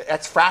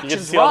 that's Fractions You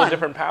get to see Run. all the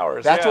different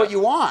powers. That's what you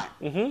want.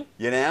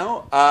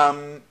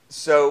 Mm-hmm.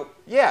 So,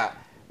 yeah.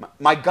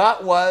 My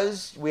gut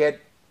was, we had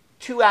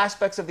 2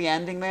 aspects of the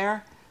ending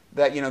there.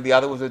 That, the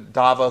other was with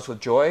Davos with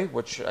Joy,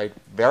 which I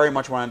very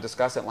much want to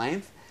discuss at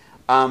length.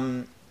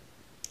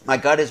 My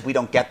gut is we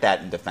don't get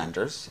that in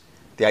Defenders.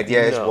 The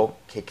idea is, well,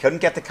 he couldn't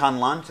get to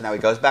Kunlun, so now he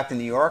goes back to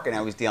New York, and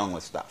now he's dealing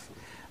with stuff.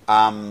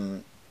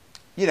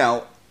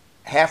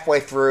 Halfway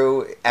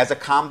through, as a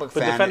comic book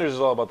fan... But Defenders is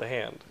all about the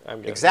hand,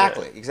 I'm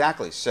guessing.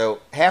 Exactly. So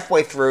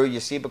halfway through, you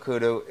see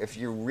Bakuto. If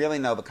you really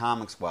know the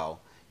comics well,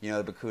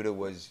 Bakuto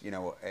was,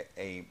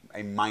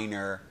 a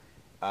minor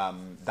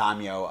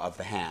daimyo of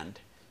the hand.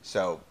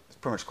 So it's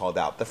pretty much called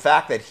out. The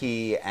fact that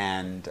he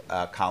and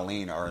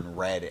Colleen are in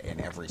red in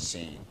every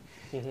scene,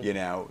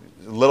 a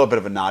little bit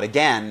of a nod.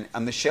 Again,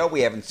 on the show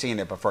we haven't seen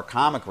it, but for a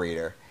comic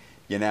reader,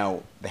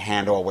 the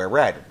hand all wear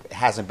red. It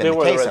hasn't been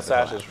the case red up to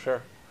sashes, for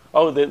sure.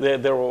 Oh, they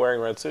were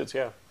wearing red suits,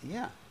 yeah.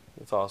 Yeah.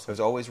 That's awesome.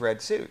 There's always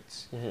red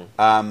suits.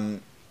 I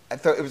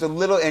thought it was a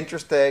little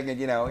interesting, and,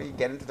 you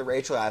get into the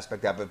racial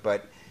aspect of it,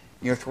 but,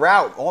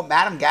 throughout, all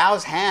Madame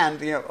Gao's hand,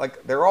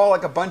 they're all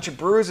like a bunch of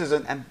bruises,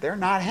 and they're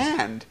not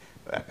hand.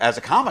 As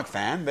a comic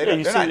fan, they're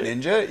not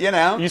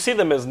ninja, You see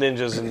them as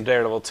ninjas in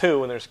Daredevil 2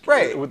 when there's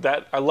right. With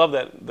that, I love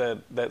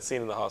that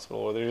scene in the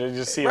hospital where they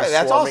just see them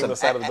that's swarming awesome. the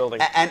side of the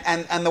building.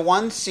 And the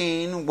one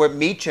scene where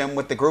Meacham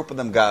with the group of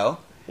them go,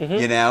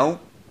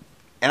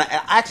 and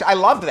I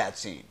loved that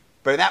scene.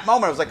 But in that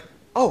moment, I was like,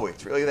 oh,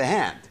 it's really the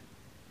hand.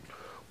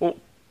 Well,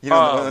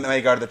 when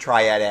they go to the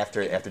triad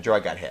after Joy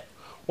got hit.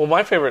 Well,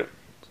 my favorite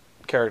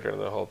character in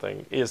the whole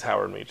thing is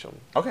Howard Meacham.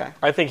 Okay.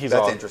 I think he's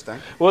That's awesome. interesting.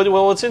 Well,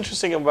 what's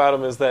interesting about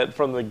him is that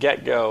from the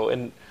get-go,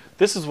 and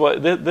this is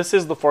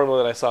the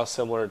formula that I saw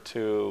similar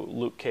to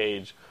Luke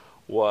Cage,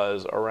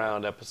 was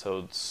around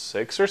episode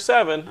 6 or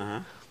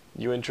 7.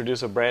 You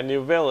introduce a brand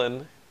new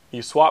villain.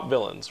 You swap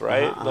villains,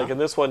 right? Like in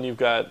this one, you've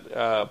got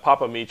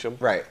Papa Meacham,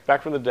 right,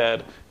 back from the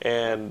dead,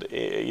 and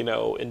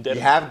indebted.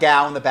 You have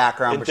Gao in the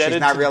background, but she's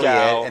not really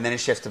Gao, it, and then it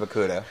shifts to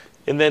Bakuto.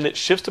 And then it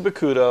shifts to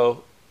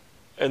Bakuto,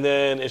 and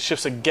then it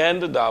shifts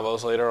again to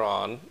Davos later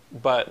on,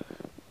 but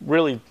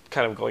really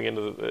kind of going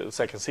into the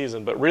second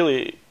season. But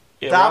really,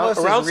 Davos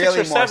around is really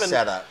 6 or more 7,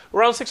 set up.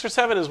 Around 6 or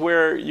 7 is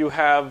where you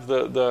have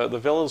the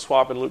villain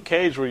swap in Luke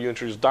Cage, where you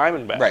introduce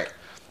Diamondback. Right.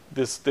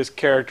 This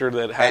character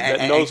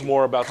that knows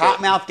more about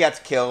Cottonmouth gets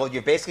killed.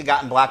 You've basically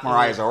gotten Black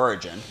Mariah's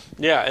origin.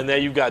 Yeah, and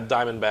then you've got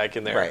Diamondback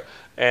in there. Right.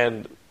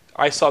 And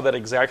I saw that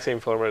exact same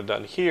formula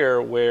done here,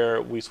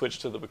 where we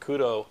switched to the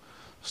Bakuto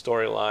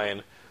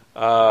storyline,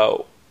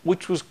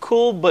 which was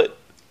cool, but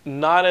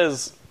not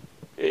as...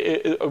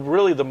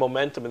 really, the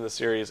momentum in the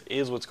series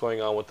is what's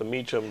going on with the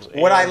Meachams.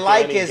 What I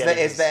like is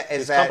his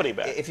that company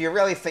back. If you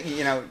really think,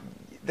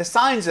 the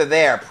signs are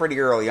there pretty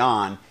early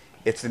on.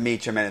 It's the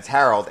Meacham and it's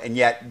Harold, and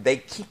yet they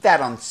keep that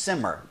on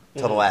simmer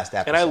till the last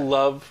episode. And I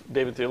love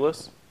David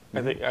Thewlis.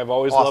 I think I've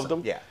always Awesome. loved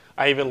him. Yeah.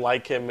 I even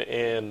like him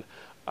in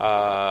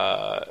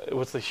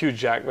what's the Hugh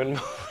Jackman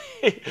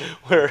movie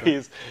where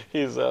he's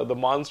the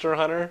monster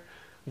hunter,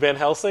 Van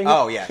Helsing.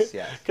 Oh yes.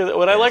 Because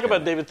what I like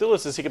about David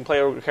Thewlis is he can play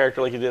a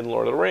character like he did in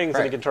Lord of the Rings, Right.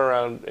 and he can turn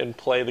around and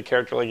play the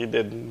character like he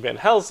did in Van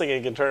Helsing, and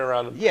he can turn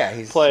around and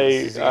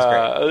play he's great.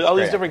 all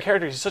these different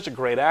characters. He's such a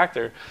great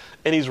actor,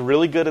 and he's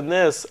really good in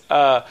this.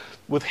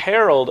 With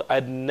Harold,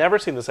 I'd never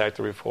seen this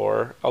actor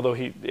before, although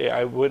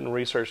I went and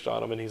researched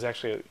on him, and he's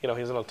actually,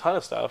 he's in a ton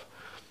of stuff.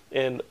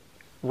 And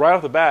right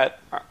off the bat,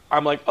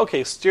 I'm like,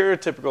 okay,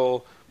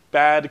 stereotypical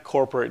bad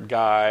corporate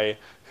guy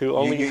who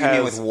only you has...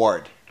 mean with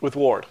Ward? With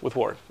Ward,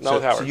 not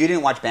with Howard. So you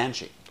didn't watch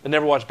Banshee? I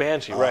never watched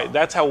Banshee, right?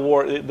 That's how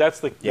Ward.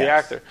 That's the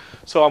actor.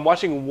 So I'm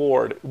watching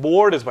Ward.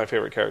 Ward is my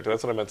favorite character.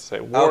 That's what I meant to say.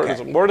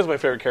 Ward is my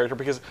favorite character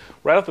because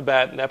right off the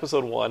bat in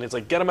episode 1, he's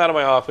like, "Get him out of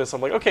my office."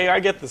 I'm like, "Okay, I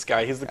get this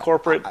guy. He's the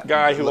corporate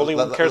guy who only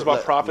cares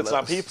about profits,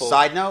 not people."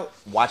 Side note: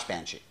 watch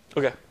Banshee.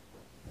 Okay.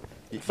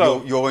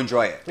 So you'll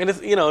enjoy it. And it's,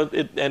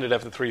 it ended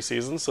after 3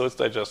 seasons, so it's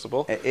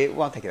digestible. It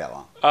won't take you that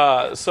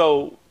long.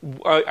 So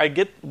I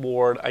get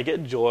Ward, I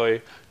get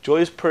Joy.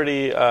 Joy's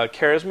pretty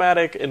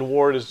charismatic, and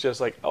Ward is just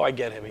like, oh, I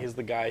get him. He's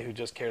the guy who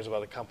just cares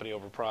about the company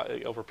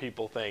over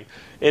people thing.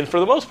 And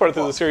for the most part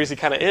through the series, he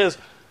kind of is.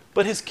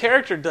 But his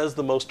character does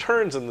the most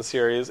turns in the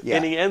series,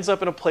 and he ends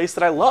up in a place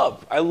that I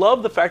love. I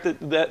love the fact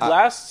that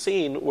last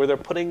scene where they're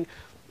putting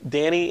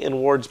Danny and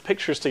Ward's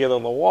pictures together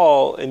on the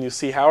wall, and you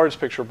see Howard's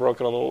picture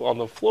broken on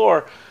the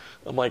floor.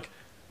 I'm like,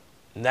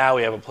 now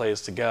we have a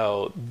place to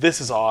go. This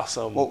is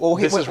awesome.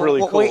 This is really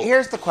cool.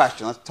 Here's the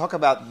question. Let's talk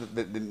about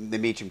the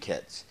Meacham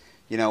kids.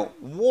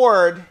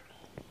 Ward.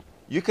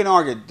 You can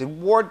argue.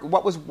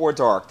 What was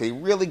Ward's arc? Did he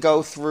really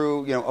go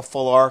through a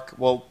full arc?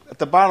 Well, at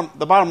the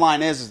bottom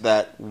line is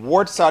that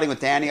Ward siding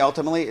with Danny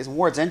ultimately is in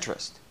Ward's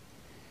interest.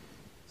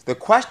 The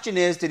question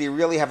is, did he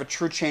really have a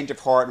true change of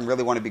heart and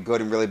really want to be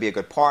good and really be a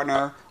good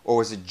partner, or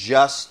was it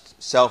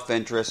just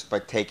self-interest by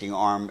taking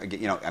arm?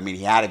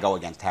 He had to go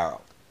against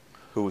Harold,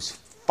 who was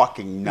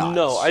fucking nuts.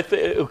 No, I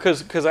think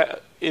because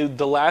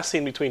the last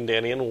scene between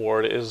Danny and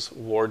Ward is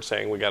Ward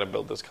saying we got to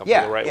build this company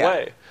the right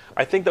way.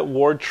 I think that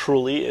Ward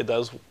truly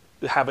does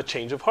have a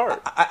change of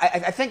heart.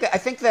 I think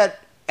that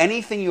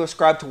anything you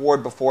ascribed to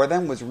Ward before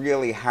then was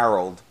really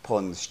Harold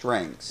pulling the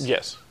strings.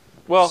 Yes.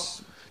 Well.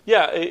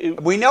 Yeah,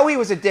 we know he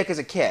was a dick as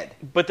a kid.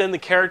 But then the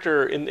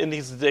character, and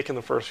he's a dick in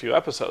the first few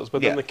episodes,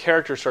 but then the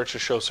character starts to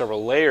show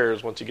several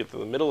layers once you get to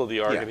the middle of the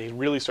arc, and he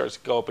really starts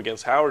to go up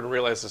against Howard and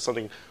realizes there's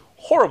something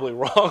horribly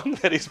wrong,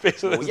 that he's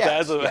basically his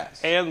dad's a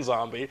hand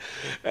zombie.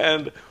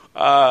 And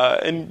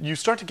you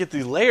start to get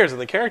these layers in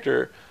the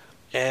character,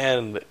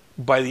 and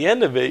by the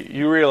end of it,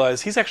 you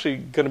realize he's actually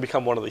going to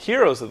become one of the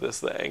heroes of this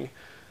thing,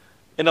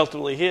 and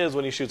ultimately he is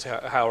when he shoots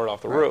Howard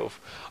off the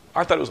roof.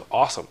 I thought it was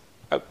awesome.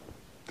 I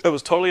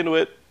was totally into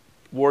it.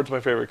 Ward's my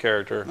favorite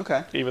character.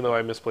 Okay. Even though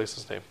I misplaced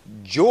his name.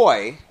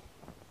 Joy.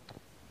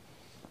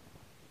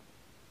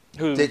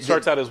 Who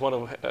starts out as one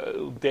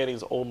of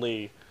Danny's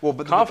only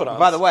confidants.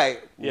 By the way,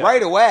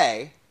 right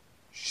away,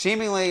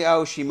 seemingly,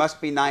 she must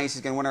be nice,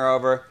 he's going to win her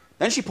over.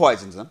 Then she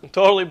poisons him.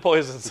 Totally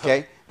poisons him.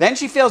 Okay. Then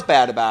she feels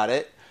bad about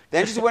it.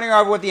 Then she's winning her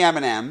over with the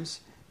M&Ms.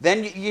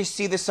 Then you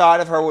see the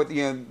side of her with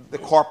the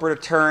corporate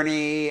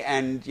attorney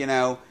and,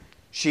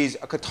 she's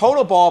a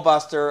total ball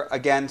buster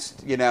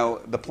against,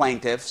 the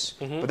plaintiffs,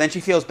 but then she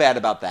feels bad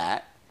about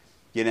that,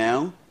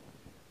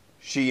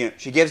 She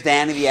gives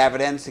Danny the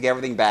evidence to get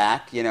everything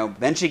back,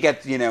 Then she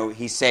gets,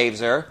 he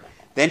saves her.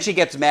 Then she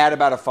gets mad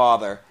about her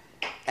father.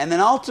 And then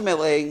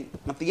ultimately,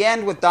 at the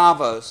end with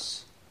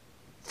Davos,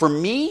 for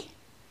me,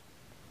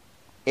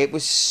 it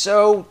was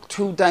so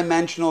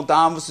two-dimensional.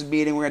 Davos was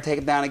meeting, we're going to take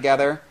it down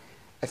together.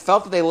 I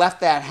felt that they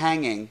left that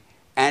hanging.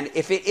 And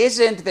if it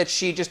isn't that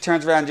she just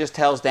turns around and just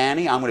tells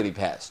Danny, I'm going to be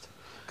pissed.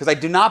 Because I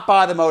do not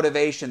buy the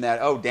motivation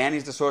that,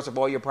 Danny's the source of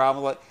all your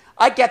problems.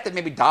 I get that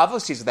maybe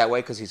Davos sees it that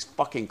way because he's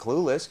fucking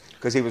clueless,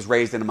 because he was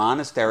raised in a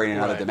monastery in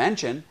another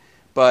dimension.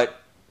 But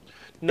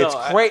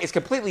it's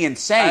completely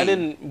insane. I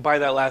didn't buy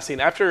that last scene.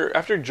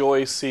 After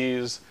Joy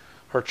sees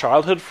her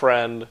childhood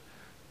friend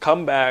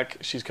come back,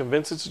 she's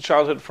convinced it's a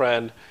childhood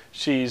friend.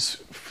 She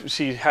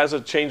has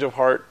a change of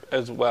heart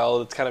as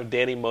well. It's kind of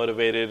Danny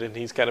motivated, and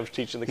he's kind of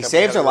teaching the company. He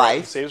saves her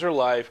life. Saves her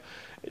life.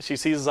 She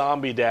sees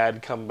Zombie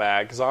Dad come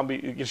back.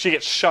 She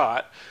gets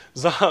shot.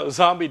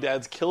 Zombie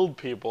Dad's killed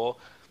people.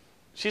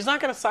 She's not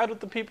going to side with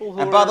the people who.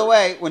 And by the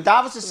way, when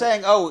Davos is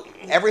saying,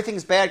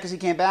 everything's bad because he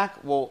came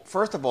back, well,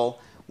 first of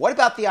all, what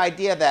about the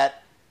idea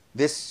that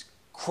this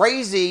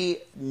crazy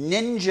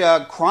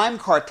ninja crime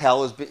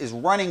cartel is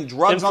running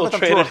drugs on the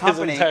company? His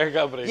entire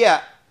company.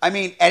 Yeah, at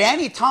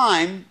any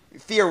time,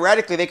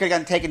 theoretically, they could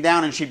have gotten taken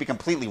down and she'd be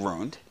completely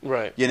ruined.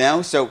 Right.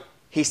 So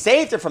he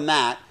saved her from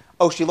that.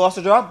 Oh, she lost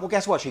her job? Well,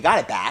 guess what? She got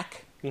it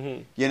back.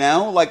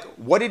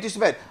 Mm-hmm. What did you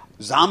say?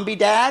 Zombie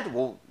Dad?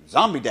 Well,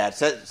 Zombie Dad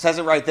says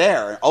it right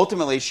there. And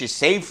ultimately, she's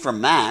saved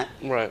from that.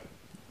 Right.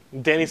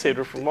 Danny saved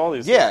her from all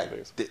these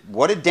things.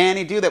 What did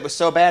Danny do that was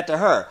so bad to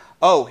her?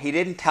 Oh, he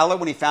didn't tell her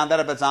when he found out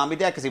about Zombie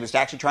Dad because he was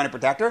actually trying to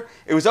protect her?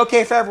 It was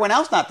okay for everyone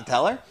else not to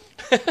tell her.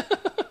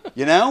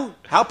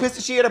 How pissed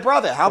is she at her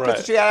brother? How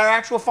pissed is she at her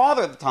actual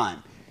father at the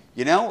time?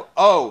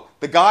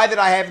 The guy that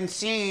I haven't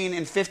seen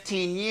in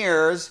 15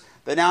 years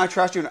that now I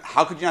trust you.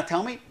 How could you not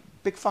tell me?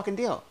 Big fucking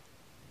deal.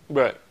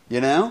 Right.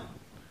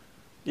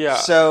 Yeah.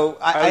 So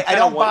I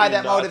don't buy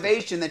that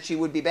motivation that she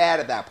would be bad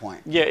at that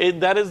point. Yeah,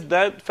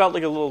 that felt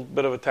like a little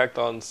bit of a tacked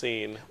on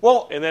scene.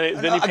 Well, and then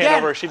you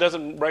pan over. She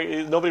doesn't.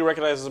 Nobody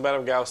recognizes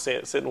Madame Gao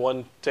sitting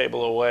one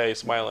table away,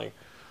 smiling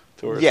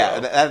to herself.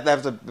 Yeah, that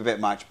was a bit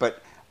much.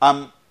 But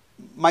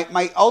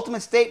my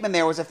ultimate statement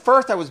there was, at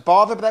first I was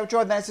bothered by that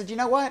Joy, then I said, you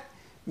know what?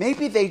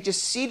 Maybe they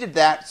just seeded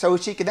that so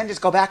she could then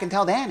just go back and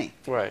tell Danny,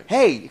 Right.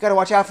 hey, you got to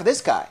watch out for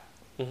this guy.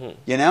 Mm-hmm.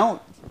 You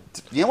know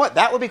what?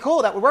 That would be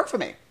cool. That would work for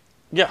me.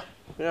 Yeah.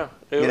 You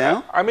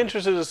know? I'm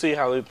interested to see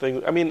how the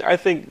thing. I mean, I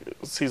think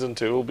season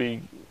 2 will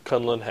be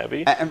Kunlun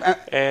heavy,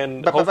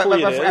 and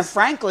hopefully it is. And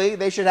frankly,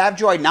 they should have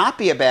Joy not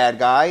be a bad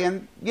guy,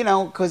 and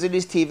because it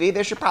is TV,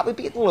 there should probably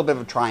be a little bit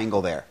of a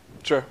triangle there.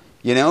 Sure.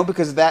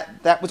 Because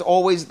that was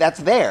always that's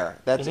there.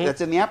 That's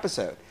in the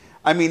episode.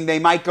 I mean, they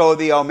might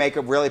go make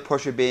her really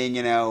push her being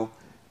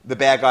the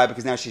bad guy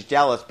because now she's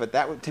jealous,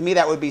 but to me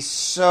that would be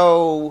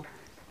so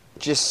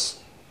just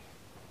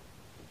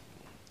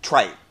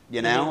trite.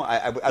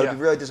 I would be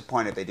really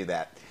disappointed if they do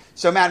that.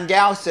 So Madame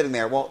Gao's sitting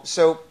there. Well,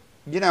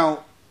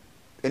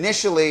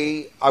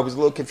 initially I was a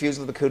little confused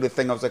with the Bakuda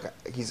thing. I was like,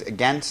 he's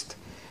against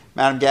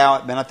Madame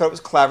Gao. Then I thought it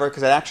was clever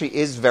because it actually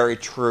is very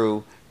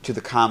true to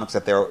the comics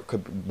that there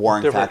could be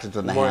warring factions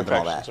in the hand and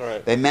all that.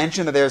 Right. They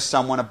mentioned that there's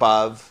someone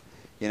above.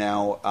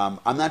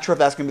 I'm not sure if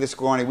that's going to be the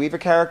Sigourney Weaver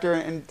character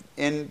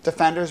in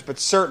Defenders, but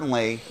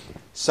certainly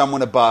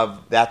someone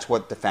above. That's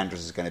what Defenders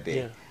is going to be.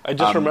 Yeah. I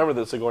just remember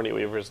that Sigourney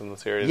Weaver's in the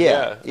series.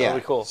 Yeah, that'll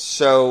be cool.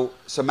 So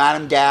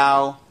Madame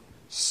Gao,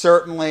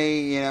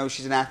 certainly,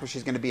 she's an actress.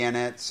 She's going to be in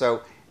it.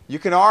 So you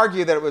can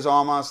argue that it was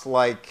almost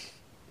like,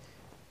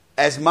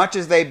 as much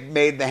as they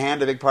made the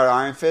hand a big part of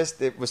Iron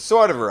Fist, it was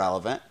sort of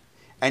irrelevant,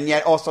 and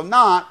yet also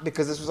not,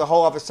 because this was a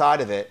whole other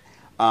side of it.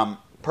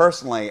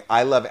 Personally,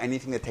 I love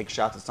anything that takes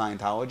shots at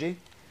Scientology,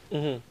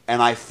 and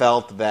I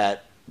felt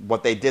that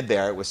what they did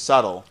there, it was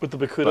subtle. With the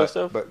Bakuda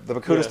stuff? But the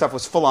Bakuda stuff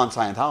was full-on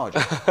Scientology.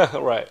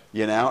 Right.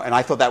 And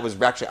I thought that was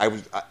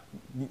actually,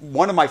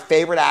 one of my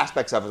favorite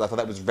aspects of it, I thought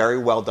that was very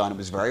well done. It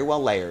was very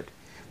well layered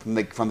from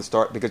the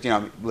start, because,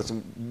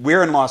 listen,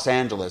 we're in Los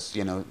Angeles,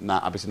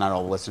 obviously not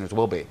all the listeners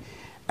will be.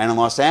 And in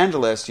Los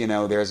Angeles,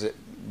 there's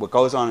what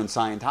goes on in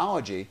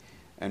Scientology,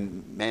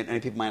 and many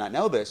people might not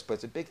know this, but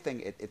it's a big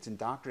thing. It's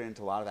indoctrinated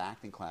into a lot of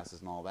acting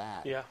classes and all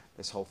that. Yeah.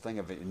 This whole thing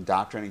of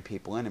indoctrinating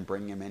people in and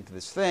bringing them into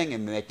this thing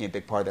and making it a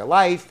big part of their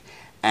life,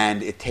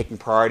 and it taking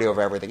priority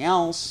over everything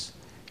else,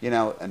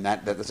 and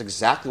that's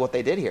exactly what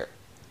they did here.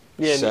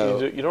 Yeah, so,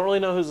 and you don't really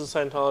know who's a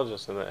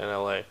Scientologist in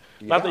LA.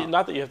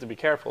 Not that you have to be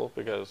careful,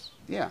 because...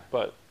 Yeah.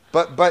 But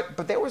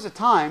there was a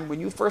time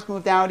when you first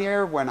moved out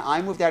here, when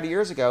I moved out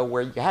years ago,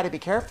 where you had to be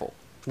careful.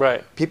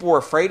 Right. People were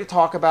afraid to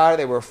talk about it.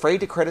 They were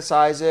afraid to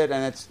criticize it,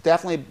 and it's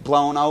definitely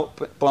blown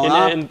up.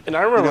 And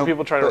I remember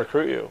people trying to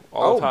recruit you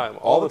all the time.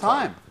 All the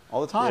time.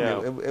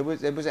 Yeah.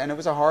 It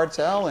was a hard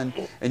sell, and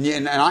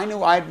I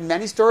knew I had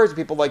many stories of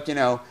people like,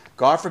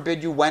 God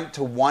forbid you went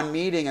to one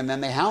meeting and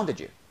then they hounded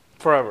you.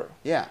 Forever.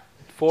 Yeah.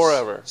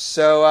 Forever.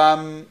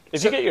 So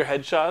if you get your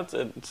headshots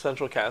at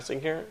Central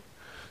Casting here,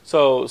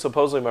 so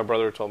supposedly my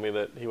brother told me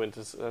that he went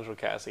to Central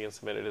Casting and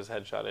submitted his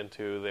headshot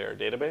into their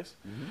database.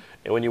 Mm-hmm.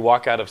 And when you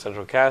walk out of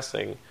Central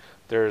Casting,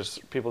 there's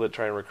people that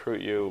try and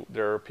recruit you.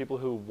 There are people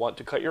who want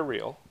to cut your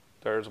reel.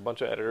 There's a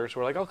bunch of editors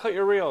who are like, I'll cut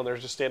your reel. And they're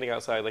just standing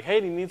outside like,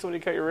 hey, do you need somebody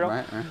to cut your reel?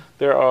 Right.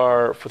 There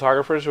are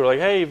photographers who are like,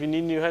 hey, if you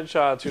need new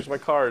headshots, here's my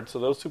card. So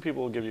those two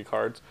people will give you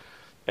cards.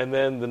 And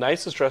then the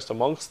nicest dressed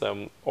amongst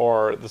them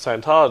are the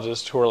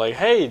Scientologists who are like,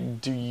 hey,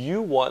 do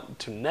you want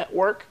to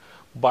network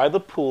by the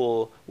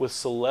pool with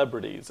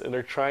celebrities? And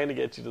they're trying to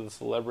get you to the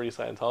Celebrity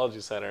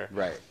Scientology Center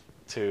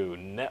to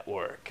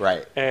network.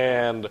 Right.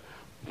 And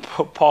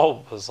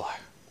Paul was like,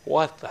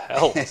 what the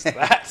hell was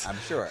that? I'm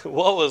sure.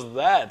 What was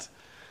that?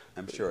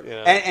 I'm sure.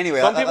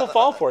 Anyway, some people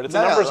fall for it. It's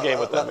a numbers game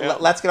with them.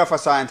 Let's get off our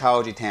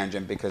Scientology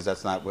tangent, because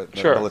that's not what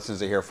the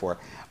listeners are here for.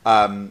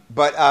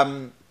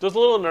 There's a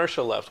little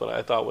inertia left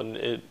when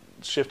it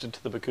shifted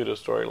to the Bakudo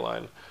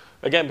storyline.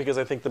 Again, because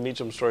I think the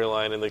Meacham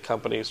storyline and the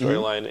company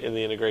storyline in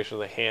the integration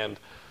of the hand,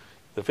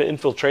 the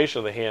infiltration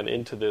of the hand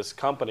into this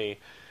company,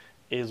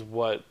 is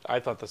what I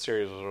thought the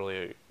series was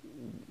really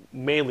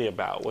mainly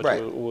about.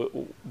 The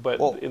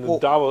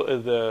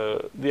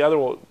other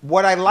one,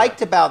 what I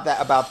liked about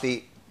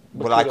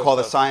what I call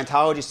the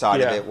Scientology side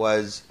of it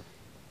was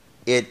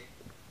I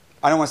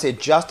don't want to say it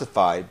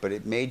justified, but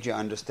it made you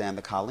understand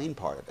the Colleen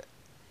part of it.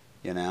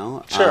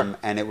 Sure.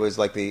 And it was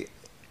like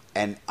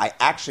and I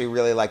actually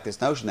really like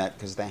this notion that,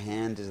 because the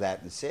hand is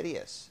that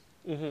insidious.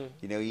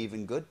 Mm-hmm.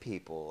 Even good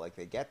people, like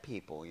they get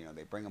people,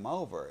 they bring them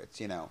over.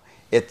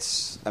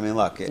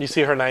 Look. You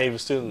see her naive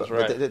students,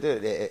 right?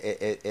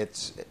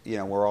 It's,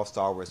 we're all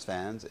Star Wars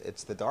fans.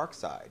 It's the dark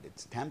side.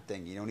 It's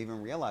tempting. You don't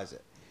even realize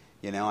it.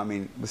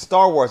 With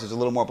Star Wars, it's a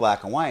little more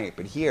black and white,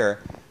 but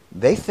here,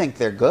 they think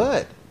they're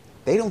good.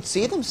 They don't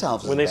see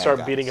themselves when as they start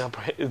guys. Beating up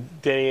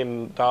Danny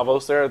and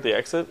Davos there at the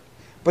exit.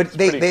 But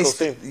they think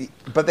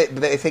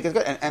it's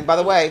good. And by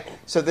the way,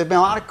 so there's been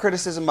a lot of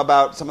criticism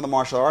about some of the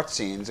martial arts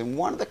scenes, and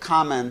one of the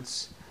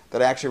comments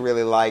that I actually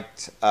really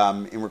liked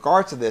in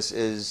regards to this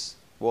is,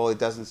 well, it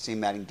doesn't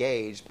seem that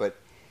engaged, but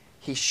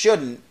he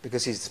shouldn't,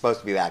 because he's supposed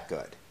to be that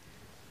good.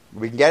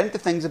 We can get into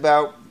things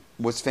about,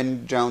 was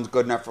Finn Jones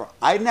good enough for...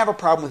 I didn't have a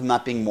problem with him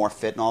not being more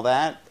fit and all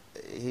that.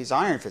 He's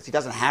Iron Fist. He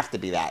doesn't have to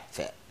be that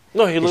fit.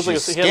 No, he had like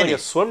a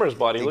swimmer's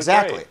body.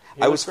 Exactly.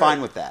 I was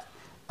fine with that.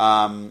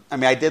 I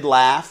mean, I did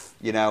laugh,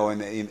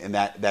 in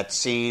that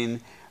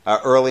scene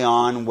early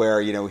on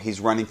where, he's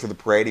running through the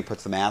parade, he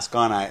puts the mask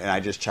on, and I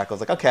just chuckled,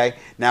 like, okay,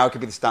 now it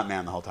could be the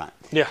stuntman the whole time.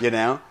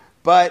 Yeah.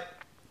 But,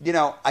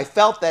 I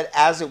felt that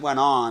as it went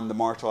on, the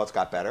martial arts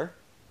got better.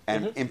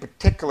 And in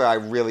particular, I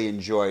really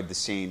enjoyed the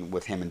scene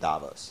with him and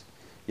Davos,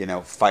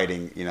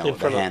 fighting,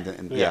 the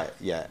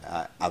hand,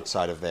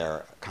 outside of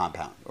their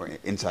compound or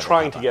inside.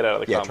 Trying to get out of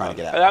the compound. Trying to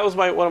get out. That was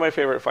one of my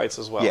favorite fights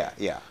as well.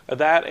 Yeah.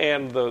 That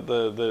and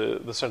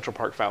the Central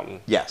Park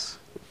fountain. Yes.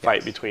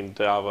 Fight between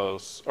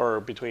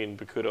between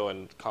Bakuto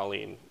and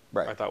Colleen.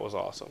 Right. I thought was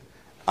awesome.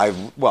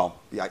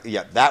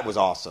 That was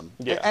awesome.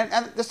 Yeah.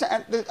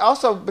 And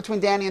also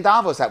between Danny and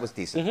Davos, that was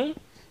decent.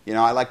 Mm-hmm.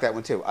 I like that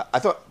one too. I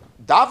thought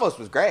Davos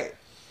was great.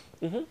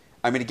 Mm-hmm.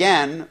 I mean,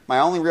 again, my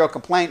only real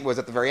complaint was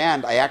at the very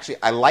end.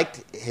 I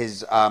liked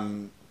his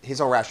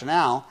whole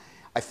rationale.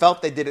 I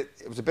felt they did it.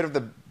 It was a bit of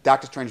the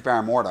Doctor Strange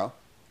Baron Mordo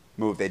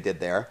move they did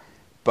there,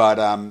 but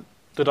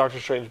the Doctor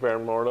Strange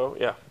Baron Mordo,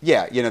 yeah.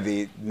 Yeah,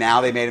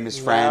 now they made him his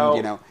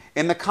friend.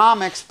 In the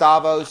comics,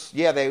 Davos,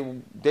 they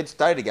did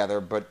study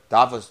together, but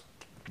Davos,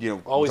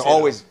 was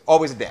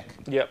always a dick.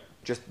 Yep.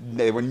 Just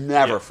they were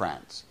never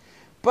friends.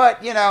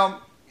 But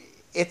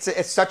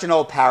it's such an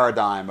old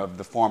paradigm of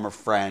the former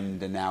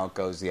friend, and now it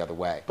goes the other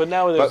way. But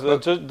now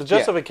there's the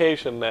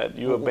justification that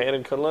you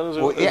abandoned Kunlun is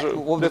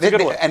a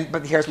good one.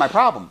 But here's my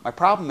problem. My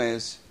problem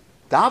is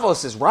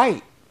Davos is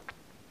right.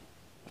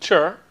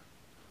 Sure.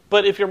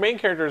 But if your main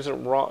character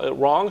isn't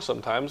wrong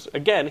sometimes,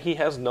 again, he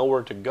has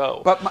nowhere to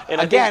go.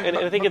 I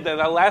think in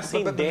that last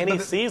scene, Danny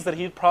sees that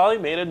he probably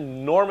made an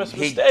enormous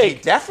mistake.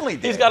 He definitely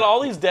did. He's got all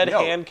these dead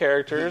hand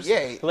characters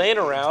laying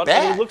around,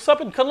 and he looks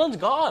up and Kunlun's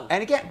gone.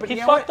 And again, he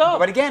fucked up.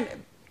 But again,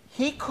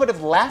 he could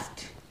have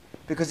left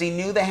because he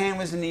knew the hand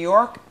was in New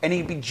York, and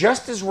he'd be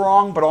just as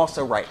wrong, but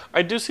also right.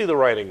 I do see the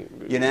writing.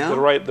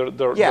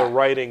 The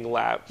writing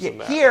lapse in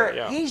that.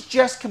 Here, he's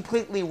just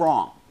completely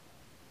wrong.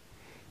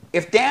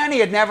 If Danny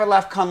had never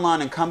left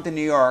Kunlun and come to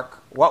New York,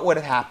 what would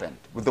have happened?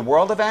 Would the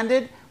world have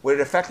ended? Would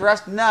it affect the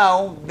rest?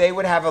 No, they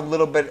would have a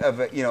little bit of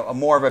a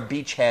more of a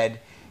beachhead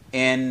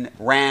in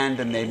Rand,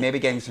 and they maybe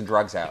getting some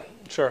drugs out.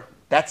 Sure.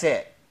 That's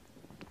it.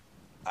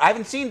 I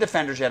haven't seen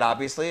Defenders yet,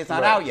 obviously. It's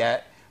not out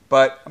yet.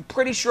 But I'm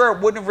pretty sure it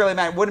wouldn't have really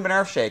mattered. It wouldn't have been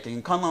earth-shaking,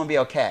 and Kunlun would be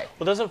okay.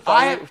 Well, doesn't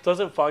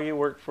Foggy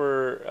work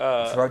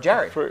for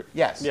Jerry?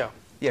 Yes. Yeah.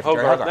 Yeah, for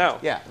Jerry Hogarth. Now.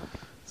 Yeah.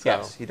 So.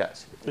 Yes, he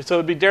does. So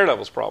it'd be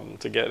Daredevil's problem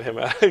to get him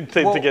out,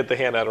 to get the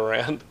hand out of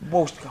Rand.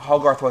 Well,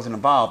 Hogarth wasn't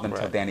involved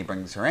until Danny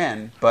brings her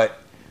in. But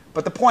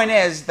the point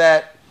is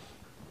that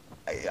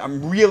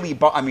I'm really...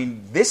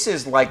 this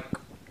is like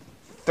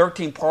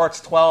 13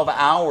 parts, 12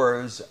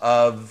 hours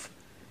of,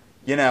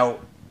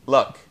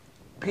 look,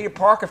 Peter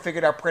Parker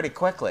figured out pretty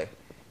quickly,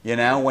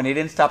 when he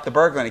didn't stop the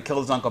burglar and he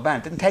killed his Uncle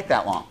Ben. It didn't take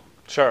that long.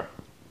 Sure.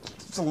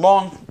 It's a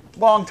long,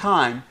 long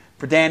time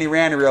for Danny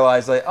Rand to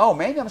realize, like, oh,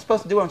 maybe I'm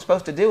supposed to do what I'm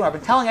supposed to do. And I've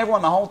been telling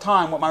everyone the whole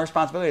time what my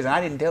responsibility is, and I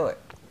didn't do it.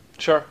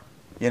 Sure.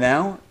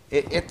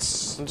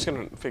 It's... I'm just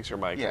going to fix your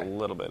mic a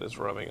little bit. It's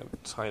rubbing a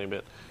tiny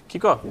bit.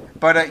 Keep going.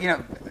 But,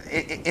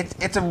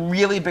 it's a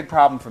really big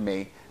problem for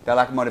me, that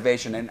lack of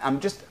motivation. And I'm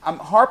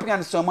harping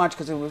on it so much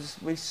because it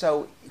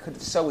could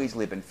have so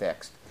easily been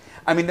fixed.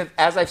 I mean,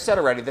 as I've said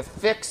already, the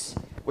fix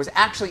was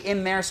actually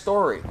in their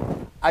story.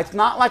 It's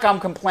not like I'm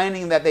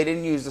complaining that they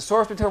didn't use the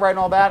source material right and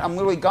all that. I'm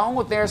literally going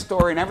with their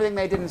story and everything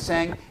they didn't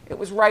sing. It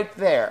was right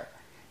there.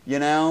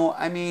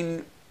 I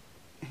mean,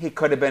 he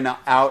could have been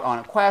out on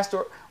a quest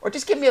or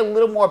just give me a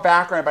little more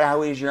background about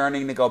how he's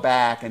yearning to go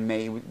back and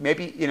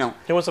maybe. He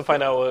wants to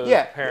find out what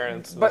his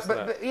parents.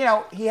 But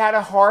he had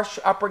a harsh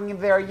upbringing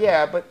there.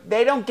 Yeah, but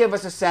they don't give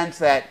us a sense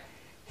that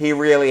he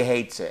really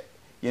hates it.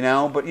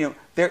 But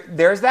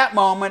there's that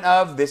moment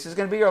of this is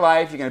going to be your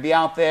life. You're going to be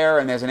out there,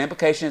 and there's an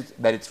implication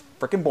that it's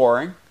freaking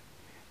boring.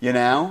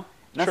 And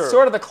that's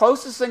sort of the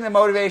closest thing to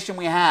motivation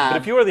we have.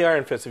 But if you were the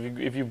Iron Fist,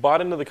 if you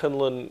bought into the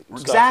Kunlun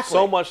stuff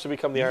so much to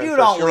become the Iron Fist, you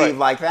don't leave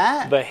like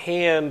that. The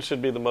hand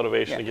should be the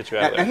motivation to get you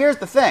out of there. Now here's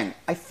the thing.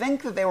 I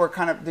think that they were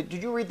kind of.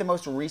 Did you read the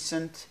most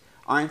recent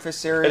Iron Fist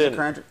series? I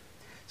didn't.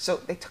 So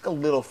they took a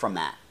little from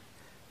that.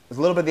 There's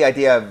a little bit of the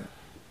idea of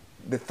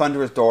the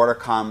Thunderer's daughter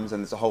comes,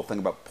 and there's a whole thing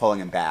about pulling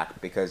him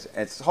back because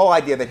it's the whole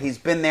idea that he's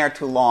been there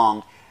too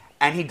long,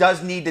 and he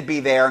does need to be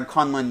there, and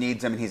Kunlun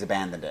needs him, and he's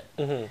abandoned it.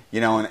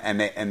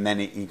 Mm-hmm. And then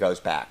he goes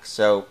back.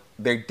 So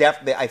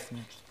I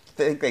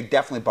think they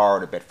definitely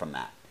borrowed a bit from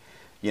that.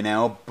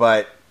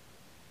 But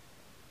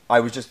I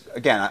was just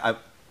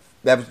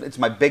it's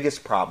my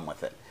biggest problem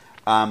with it.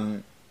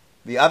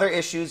 The other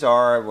issues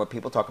are what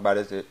people talk about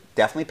is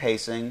definitely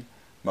pacing,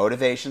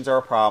 motivations are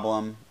a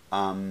problem.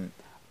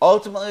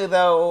 Ultimately,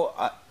 though,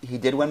 he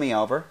did win me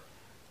over.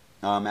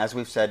 As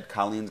we've said,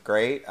 Colleen's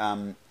great.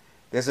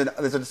 There's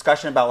a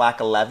discussion about lack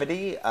of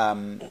levity.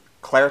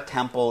 Claire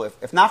Temple.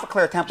 If not for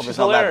Claire Temple, She's there's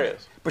no hilarious.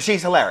 Levity. But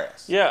she's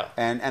hilarious. Yeah.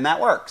 And that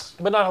works.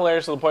 But not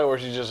hilarious to the point where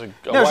she's just a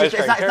No, wisecrack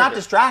it's not character.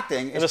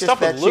 distracting. It's And the just stuff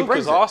that with she Luke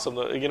brings is it. awesome.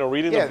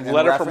 Reading Yeah, the and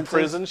letter from references.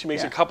 prison, she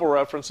makes Yeah. a couple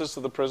references to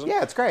the prison.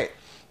 Yeah, it's great.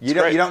 You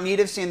great. don't need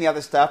to have seen the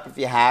other stuff. If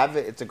you have,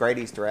 it's a great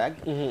Easter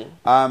egg.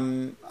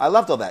 Mm-hmm. I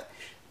loved all that.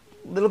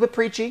 A little bit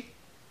preachy.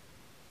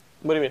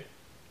 What do you mean?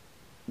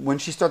 When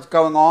she starts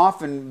going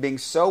off and being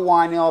so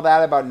whiny all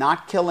that about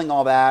not killing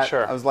all that,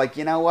 Sure. I was like,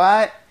 you know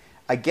what?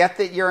 I get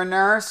that you're a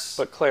nurse.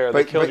 But Claire,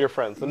 they killed your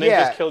friends. The ninjas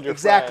yeah, killed your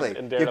exactly. friend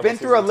in Daredevil You've been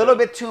through a season little 2.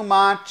 bit too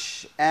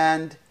much,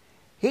 and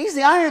he's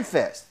the Iron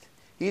Fist.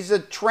 He's a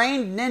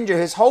trained ninja.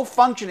 His whole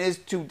function is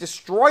to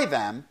destroy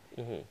them.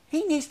 Mm-hmm.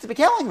 He needs to be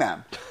killing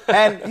them.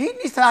 And he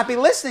needs to not be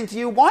listening to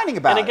you whining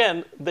about And it.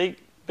 again,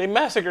 they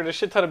massacred a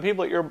shit ton of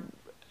people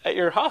at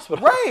your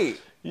hospital. Right.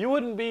 You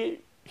wouldn't be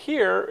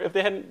here if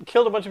they hadn't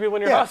killed a bunch of people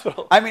in your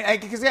hospital. I mean,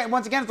 because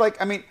once again, it's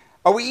like,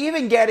 are we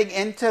even getting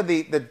into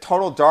the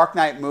total Dark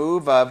Knight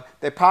move of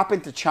they pop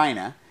into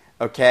China,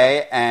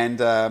 okay,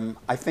 and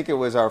I think it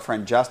was our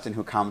friend Justin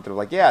who commented,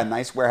 like, yeah,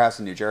 nice warehouse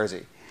in New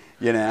Jersey,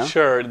 you know?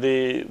 Sure.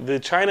 The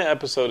China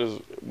episode is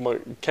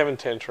Kevin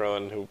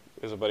Tantroen, who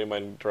is a buddy of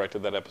mine,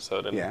 directed that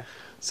episode. And Yeah.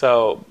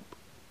 So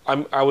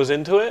I was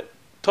into it,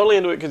 totally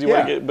into it because you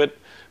want to get,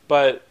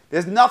 but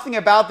There's nothing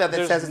about that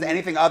There's- says it's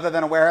anything other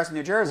than a warehouse in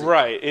New Jersey.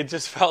 right, it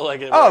just felt like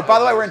it. Oh, by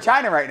the way, we're in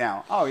China right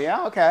now. Oh,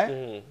 yeah?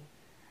 Okay.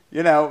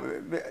 You know,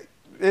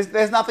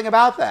 there's nothing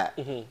about that.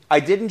 I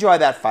did enjoy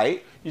that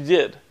fight. You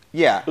did.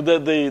 Yeah.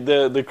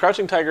 The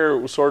Crouching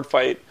Tiger sword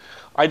fight.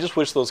 I just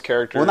wish those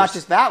characters. Well, not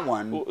just that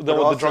one. The but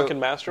also, Drunken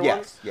Master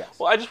yes, one? Yes.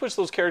 Well, I just wish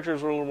those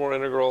characters were a little more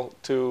integral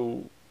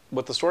to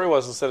what the story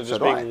was instead of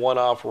just do I. being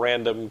one-off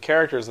random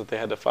characters that they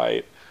had to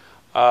fight.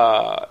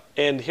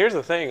 And here's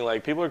the thing,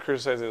 like, people are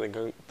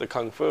criticizing the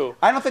Kung Fu.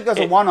 I don't think those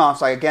are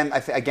one-offs. I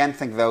again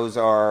think those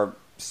are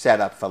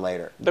set up for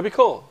later. That'd be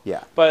cool.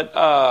 Yeah. But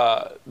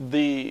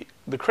the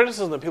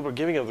criticism that people are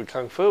giving of the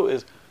Kung Fu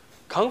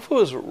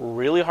is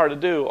really hard to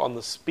do on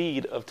the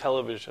speed of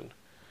television.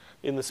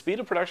 In the speed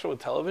of production with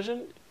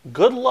television,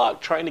 good luck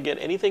trying to get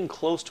anything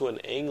close to an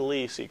Ang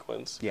Lee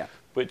sequence, Yeah.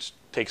 which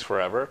takes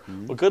forever.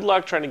 But good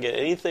luck trying to get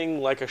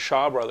anything like a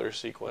Shaw Brothers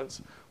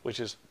sequence, which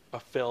is a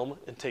film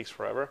and takes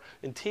forever.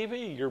 In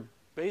TV, you're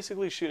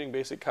basically shooting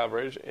basic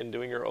coverage and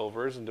doing your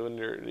overs and doing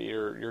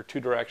your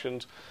 2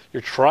 directions.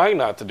 You're trying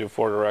not to do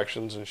 4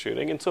 directions in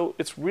shooting, and so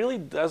it really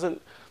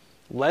doesn't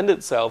lend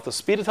itself. The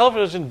speed of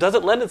television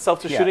doesn't lend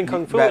itself to Yeah, shooting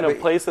Kung Fu in a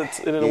place that's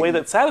in a way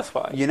that's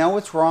satisfying. You know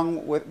what's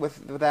wrong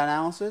with that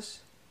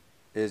analysis?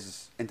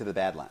 Is Into the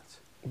Badlands.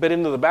 But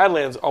Into the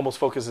Badlands almost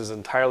focuses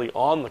entirely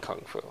on the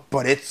Kung Fu.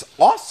 But it's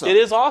awesome. It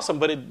is awesome,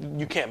 but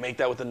you can't make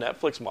that with the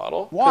Netflix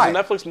model. Why?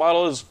 Because the Netflix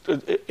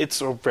model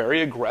it's a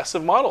very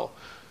aggressive model.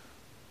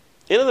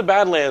 Into the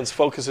Badlands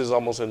focuses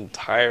almost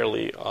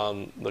entirely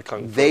on the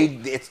Kung Fu.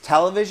 It's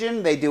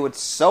television. They do it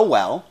so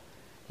well.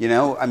 You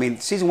know, I mean,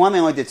 season 1 they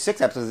only did 6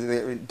 episodes.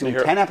 They're doing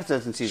 10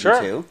 episodes in season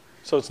Sure. 2.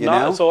 So it's you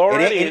not. know? So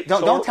already.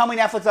 Don't tell me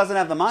Netflix doesn't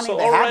have the money. So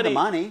they have already, the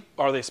money.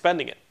 Are they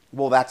spending it?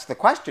 Well, that's the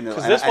question.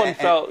 Because this one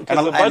felt.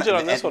 Because the budget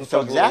on this one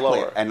felt a little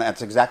lower. And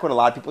that's exactly what a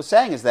lot of people are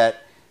saying is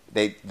that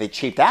they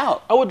cheaped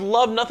out. I would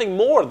love nothing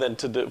more than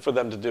for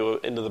them to do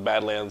Into the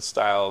Badlands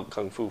style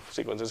Kung Fu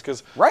sequences,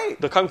 because Right.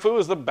 the Kung Fu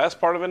is the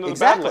best part of Into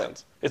Exactly. the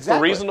Badlands. It's Exactly.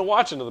 the reason to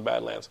watch Into the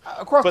Badlands.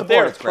 Across but the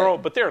board, it's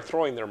great. But they're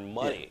throwing their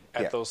money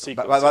at those By,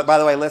 sequences. by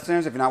the way,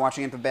 listeners, if you're not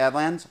watching Into the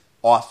Badlands,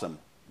 awesome.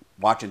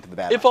 Watch Into the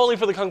Badlands. If only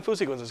for the Kung Fu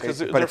sequences, because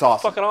But they're it's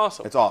awesome. fucking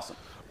awesome. It's awesome.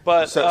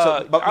 But,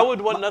 but I would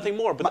want nothing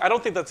more. But I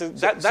don't think that's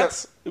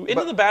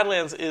Into the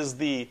Badlands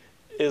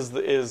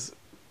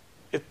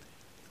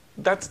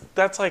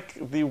that's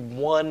like the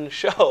one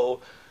show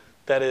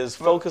that is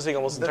focusing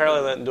almost entirely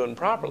on that and doing it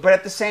properly. But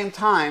at the same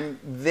time,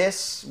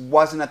 this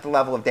wasn't at the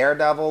level of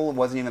Daredevil. It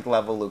wasn't even at the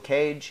level of Luke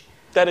Cage.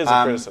 That is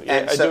a criticism. Yeah,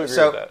 and I do agree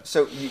with that.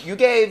 So you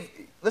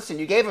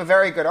gave a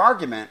very good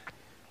argument,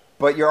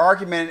 but your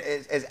argument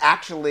is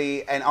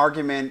actually an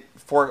argument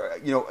for,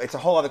 it's a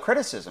whole other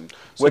criticism,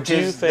 which do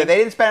you is think- that they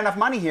didn't spend enough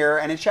money here,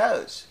 and it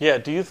shows. Yeah,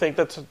 do you think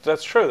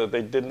that's true, that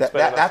they didn't spend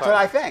enough That's time? what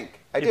I think.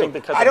 I You do. think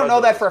they cut I the don't know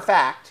budget that for a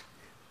fact,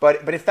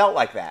 but it felt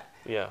like that.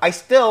 Yeah. I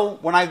still,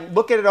 when I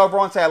look at it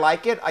overall and say I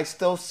like it, I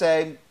still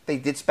say they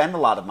did spend a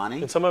lot of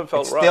money. And some of it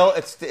felt it's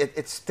rushed. still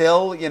it's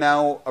still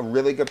a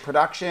really good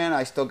production.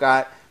 I still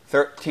got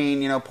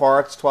 13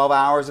 parts, 12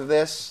 hours of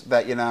this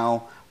that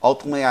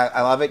ultimately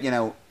I love it.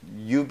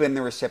 You've been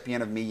the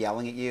recipient of me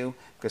yelling at you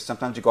because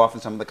sometimes you go off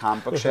in some of the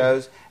comic book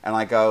shows and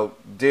I go,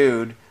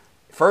 dude.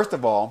 First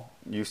of all,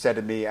 you said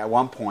to me at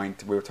one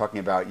point we were talking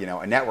about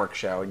a network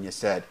show and you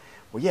said,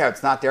 well, yeah,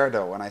 it's not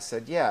Daredevil. And I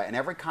said, yeah, and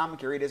every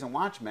comic you read isn't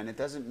Watchmen. It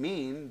doesn't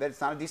mean that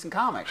it's not a decent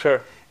comic.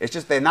 Sure. It's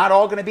just they're not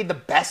all going to be the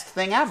best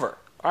thing ever.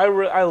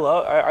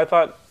 I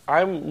thought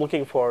I'm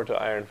looking forward to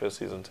Iron Fist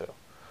season 2.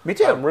 Me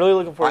too. I'm really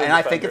looking forward to and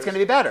I think it's Defenders. going to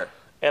be better.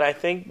 And I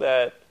think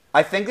that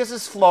I think this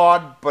is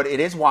flawed, but it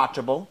is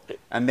watchable,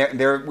 and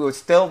there was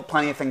still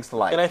plenty of things to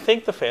like. And I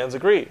think the fans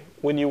agree.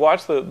 When you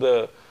watch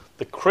the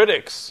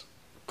critics'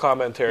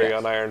 commentary Yes.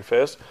 on Iron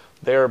Fist,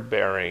 they're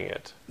burying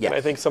it. Yes. And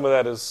I think some of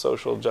that is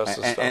social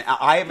justice stuff. And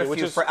I have a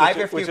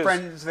few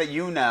friends that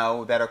you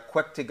know that are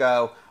quick to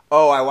go,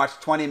 oh, I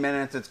watched 20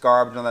 minutes, it's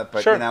garbage and all that.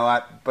 But Sure.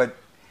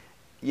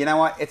 you know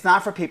what? It's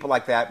not for people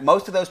like that.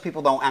 Most of those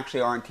people aren't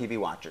TV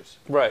watchers.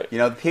 Right. You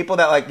know, the people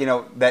that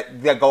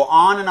that go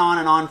on and on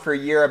and on for a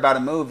year about a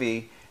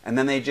movie, and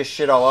then they just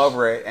shit all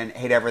over it and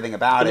hate everything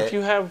about it. But if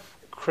you have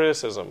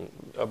criticism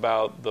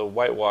about the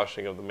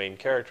whitewashing of the main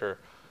character,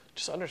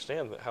 just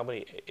understand that how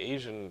many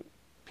Asian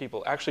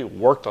people actually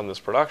worked on this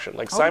production.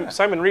 Like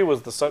Simon Rhee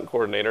was the stunt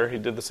coordinator. He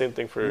did the same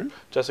thing for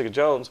Jessica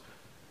Jones.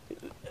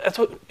 That's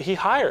what he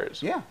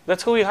hires. Yeah.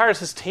 That's who he hires.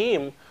 His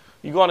team.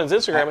 You go on his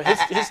Instagram,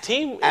 his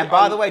team. And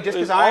by the way, just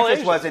because Iron Fist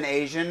Asian. wasn't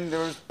Asian, there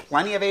was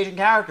plenty of Asian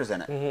characters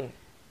in it. Mm-hmm.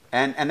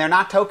 And they're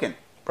not token.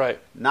 Right.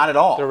 Not at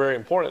all. They're very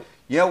important.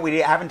 You know, we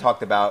haven't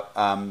talked about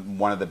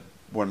one of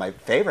my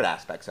favorite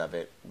aspects of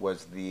it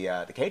was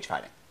the cage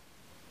fighting.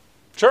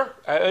 Sure.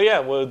 Yeah.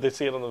 Well, they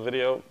see it on the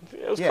video.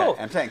 It was cool.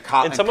 I'm saying,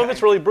 and some of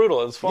it's really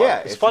brutal. It's fun. Yeah,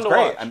 it's fun to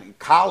great. watch. I mean,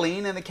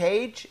 Colleen in the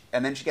cage,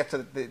 and then she gets to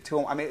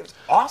him. I mean, it was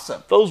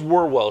awesome. Those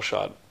were well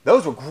shot.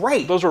 Those were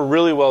great. Those were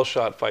really well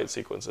shot fight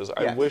sequences.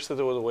 I Yes. wish that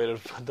there was a way to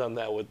have done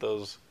that with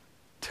those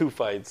two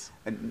fights.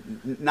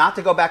 And not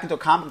to go back into a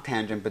comic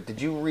tangent, but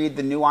did you read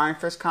the new Iron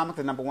Fist comic?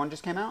 The #1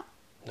 just came out.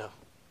 No.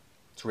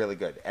 It's really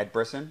good. Ed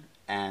Brisson,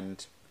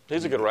 and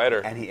He's a good writer.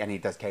 and he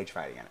does cage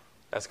fighting in it.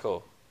 That's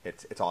cool.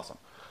 It's awesome.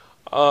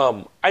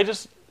 I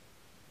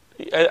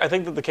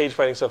think that the cage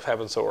fighting stuff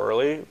happened so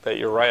early that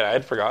you're right. I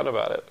had forgotten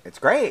about it. It's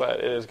great. But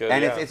it is good,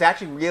 And yeah. it's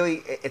actually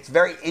really, it's a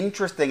very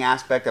interesting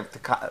aspect of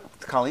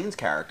Colleen's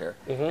character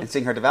and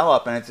seeing her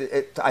develop. And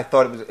I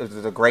thought it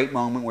was a great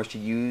moment where she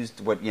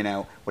used what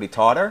he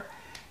taught her.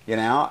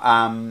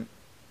 I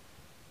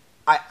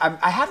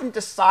haven't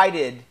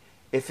decided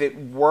if it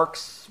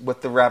works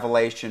with the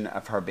revelation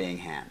of her being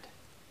Hand.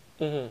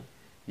 Mm-hmm.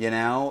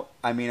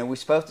 I mean, are we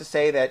supposed to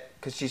say that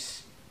because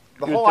she's...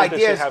 The whole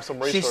idea is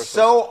she's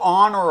so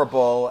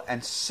honorable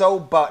and so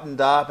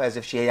buttoned up as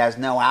if she has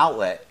no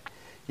outlet,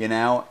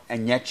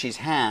 and yet she's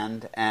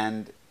Hand.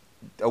 And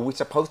are we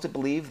supposed to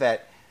believe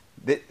that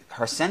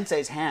her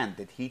sensei's Hand,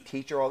 did he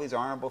teach her all these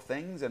honorable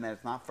things and that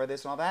it's not for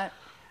this and all that?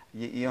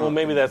 Well,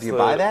 maybe that's do you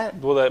buy that?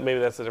 Well, maybe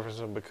that's the difference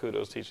in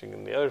Bakudo's teaching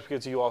and the others,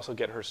 because you also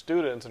get her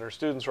students, and her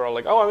students are all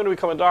like, "Oh, I'm going to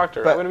become a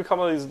doctor. I'm going to become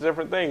all these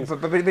different things."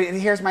 But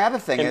here's my other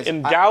thing: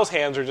 and Gao's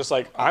hands are just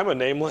like, "I'm a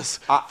nameless,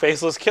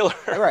 faceless killer."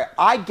 Right.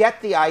 I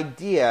get the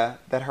idea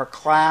that her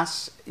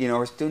class,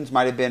 her students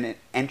might have been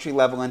entry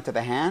level into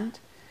the Hand,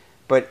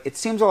 but it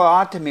seems a little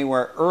odd to me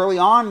where early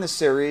on in the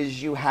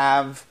series you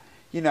have.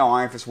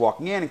 Iron Fist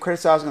walking in and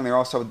criticizing them, they're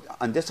also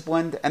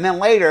undisciplined. And then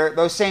later,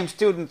 those same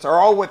students are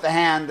all with the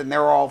Hand and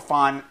they're all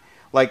fine.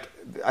 Like,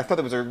 I thought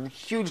there was a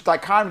huge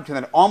dichotomy between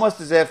them,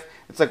 almost as if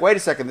it's like, wait a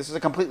second, this is a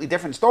completely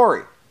different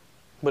story.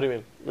 What do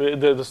you mean?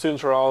 The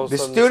students are all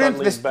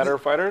suddenly better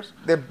fighters?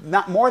 They're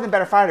not more than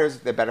better fighters.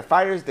 They're better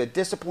fighters. They're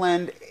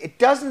disciplined. It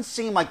doesn't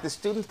seem like the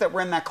students that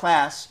were in that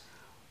class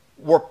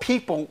were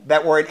people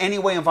that were in any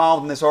way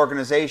involved in this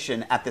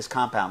organization at this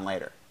compound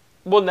later.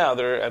 Well, now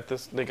they're at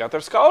this. They got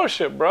their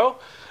scholarship, bro,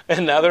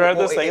 and now they're at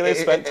this thing. And they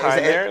spent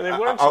time there, and they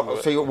learned some of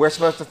it. So we're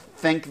supposed to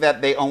think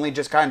that they only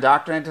just got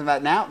indoctrinated into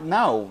that now?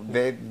 No,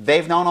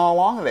 they've known all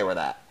along that they were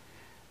that.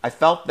 I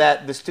felt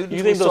that the students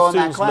you think we saw in that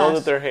students class know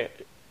that they're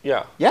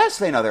yeah. Yes,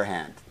 they know their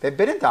Hand. They've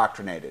been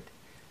indoctrinated,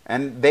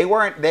 and they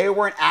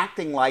weren't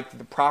acting like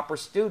the proper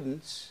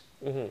students.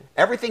 Mm-hmm.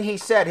 Everything he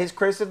said, his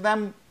criticism of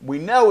them, we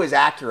know is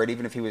accurate,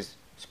 even if he was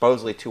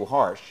supposedly too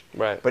harsh.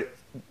 Right. But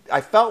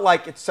I felt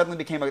like it suddenly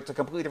became it's a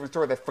completely different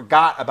story that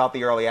forgot about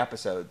the early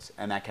episodes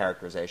and that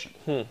characterization.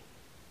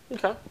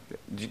 Okay.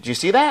 Do you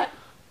see that?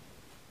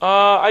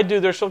 I do.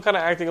 They're still kind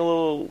of acting a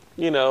little,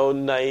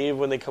 naive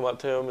when they come up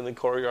to him in the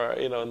courtyard,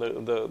 in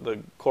the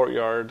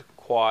courtyard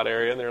quad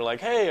area, and they're like,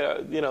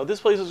 "Hey, this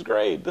place is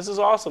great. This is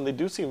awesome." They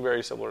do seem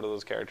very similar to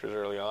those characters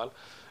early on,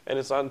 and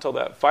it's not until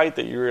that fight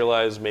that you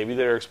realize maybe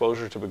their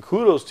exposure to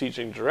Bakudo's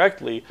teaching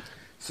directly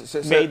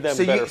made them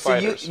better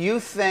fighters. So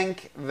you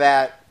think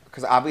that?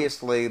 Because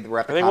obviously we're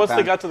at the compound. I think once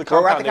they got to the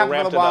compound, they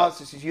ramped it up.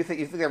 So you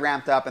think they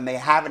ramped up and they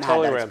haven't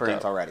totally had that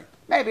experience up. already?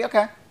 Maybe.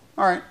 Okay.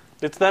 All right.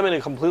 It's them in a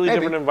completely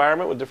different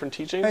environment with different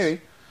teachings. Maybe.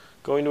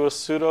 Going to a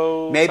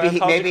pseudo. Maybe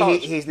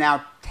college. he's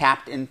now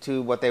tapped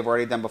into what they've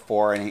already done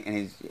before, and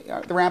he's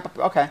the ramp up.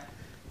 Okay.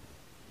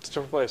 It's a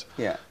different place.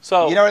 Yeah.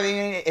 So you know what I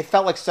mean? It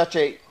felt like such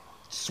a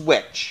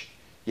switch.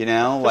 There's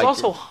like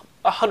also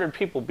 100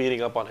 people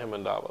beating up on him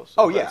in Davos.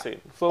 Oh yeah. Scene.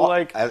 So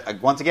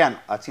once again,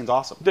 that seems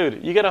awesome.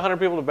 Dude, you get 100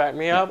 people to back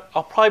me up,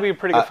 I'll probably be a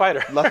pretty good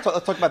fighter. let's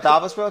talk about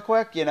Davos real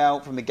quick.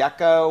 From the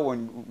get-go,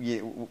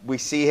 when we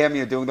see him,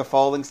 doing the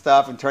folding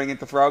stuff and turning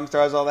into throwing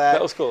stars, all that.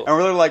 That was cool. And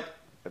we're like,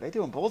 are they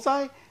doing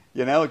Bullseye?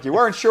 You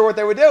weren't sure what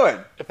they were doing.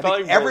 I think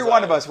like every Bullseye.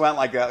 one of us went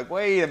like,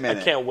 wait a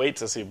minute. I can't wait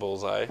to see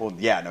Bullseye. Well,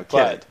 yeah, no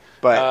kidding.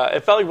 But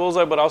it felt like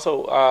Bullseye, but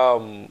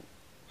also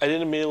It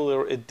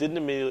didn't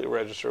immediately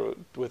register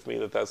with me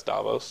that that's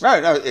Davos.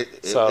 Right? No,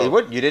 it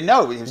would. You didn't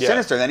know he was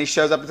sinister. And then he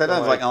shows up and says,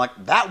 "I'm like,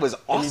 that was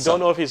awesome." And you don't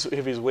know if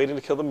he's waiting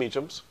to kill the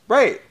Meachums.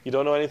 Right. You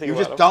don't know anything. You about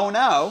just him. don't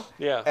know.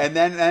 Yeah. And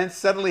then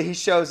suddenly he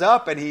shows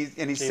up and he's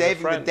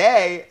saving the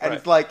day, and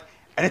it's like,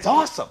 and it's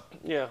awesome.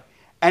 Yeah.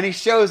 And he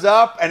shows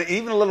up, and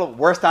even a little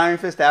worst Iron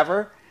Fist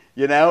ever.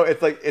 You know,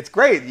 it's like it's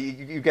great.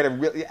 You get a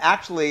really.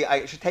 Actually,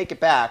 I should take it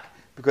back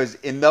because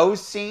in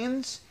those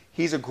scenes,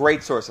 he's a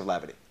great source of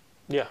levity.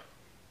 Yeah.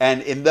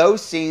 And in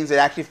those scenes, it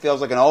actually feels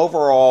like an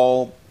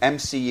overall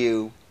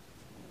MCU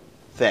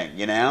thing,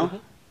 you know?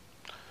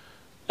 Mm-hmm.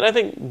 And I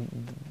think,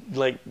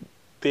 like,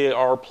 they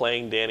are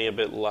playing Danny a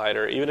bit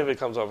lighter, even if it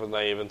comes off as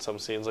naive in some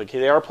scenes. Like,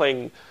 they are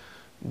playing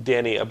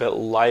Danny a bit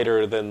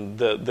lighter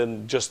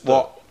than just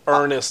the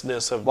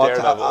earnestness of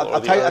Daredevil.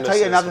 I'll tell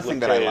you another thing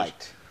that I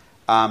liked.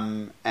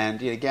 And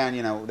again,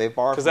 you know, they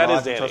borrowed from a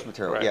lot of source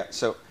material. Right. Yeah,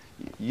 so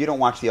you don't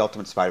watch the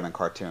Ultimate Spider-Man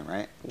cartoon,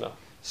 right? No.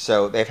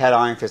 So they've had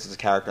Iron Fist as a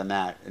character in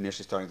that,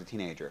 initially starting as a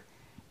teenager.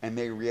 And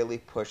they really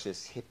pushed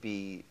this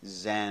hippie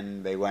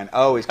zen. They went,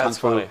 oh, he's kung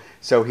fu.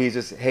 So he's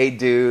just, hey,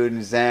 dude,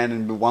 and zen,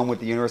 and one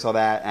with the universe, all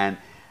that. And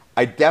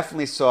I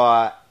definitely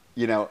saw,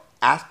 you know,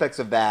 aspects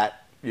of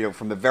that, you know,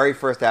 from the very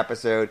first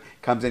episode.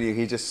 Comes in,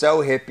 he's just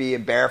so hippie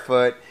and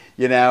barefoot,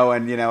 you know,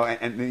 and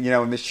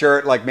the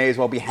shirt, like, may as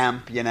well be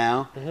hemp, you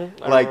know?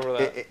 Mm-hmm.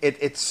 Like,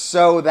 it's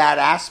so that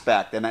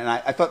aspect. And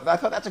I thought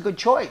that's a good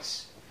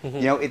choice. Mm-hmm.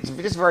 You know, it's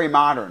just very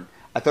modern.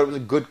 I thought it was a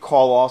good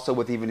call also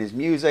with even his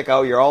music.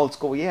 Oh, you're old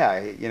school. Yeah,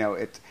 you know,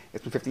 it's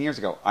been 15 years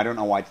ago. I don't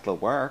know why it still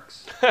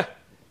works.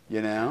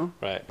 You know?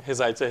 Right. His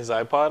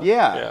iPod?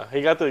 Yeah. Yeah.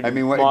 He got the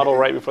model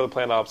right before the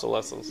planned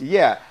obsolescence.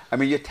 Yeah. I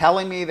mean, you're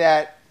telling me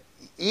that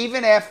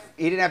even if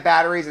he didn't have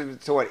batteries,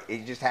 so what, he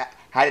just had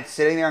it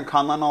sitting there in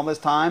Kunlun all this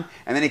time,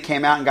 and then he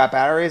came out and got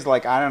batteries?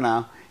 Like, I don't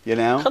know. You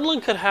know?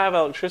 Kunlun could have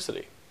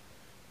electricity,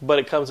 but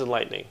it comes in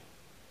lightning.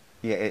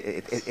 Yeah,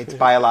 it's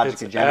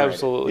biologically generated.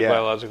 Absolutely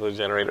biologically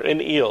generated.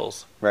 And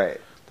eels. Right.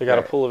 They got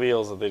a pool of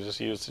eels that they just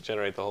use to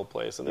generate the whole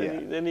place. And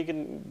then you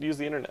can use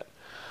the internet.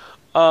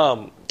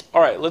 All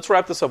right, let's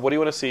wrap this up. What do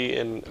you want to see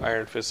in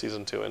Iron Fist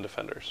Season 2 and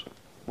Defenders?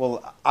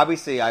 Well,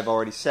 obviously, I've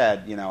already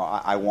said, you know,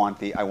 I want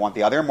the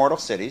other Immortal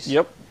Cities.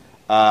 Yep.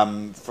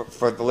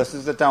 For the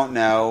listeners that don't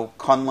know,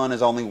 Kunlun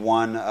is only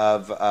one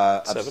of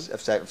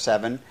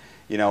seven.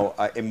 You know,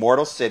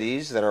 Immortal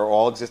Cities that are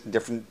all exist in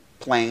different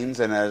planes,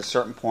 and at a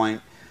certain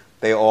point,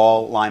 they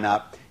all line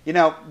up. You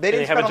know, they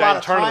didn't spend a lot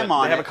of time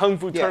on it. They have a kung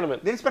fu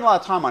tournament. They didn't spend a lot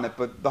of time on it,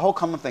 but the whole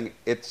Kunlun thing,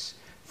 it's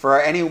for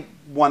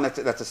anyone that's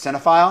a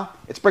cinephile,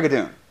 it's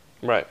Brigadoon.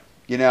 Right.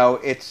 You know,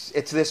 it's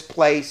this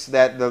place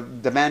that the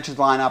dimensions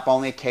line up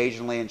only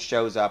occasionally and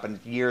shows up,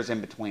 and years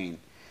in between.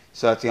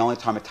 So that's the only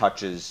time it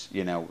touches,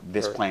 you know,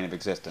 this plane of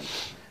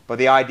existence. But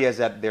the idea is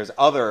that there's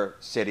other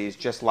cities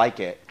just like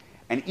it,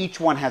 and each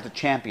one has a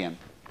champion.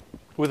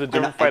 With a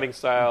different fighting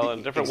style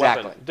and different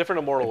weapon. Different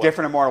immortal weapon.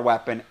 Different immortal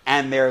weapon,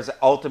 and there's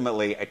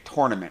ultimately a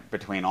tournament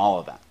between all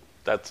of them.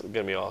 That's going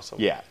to be awesome.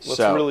 Yeah. Let's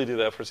really do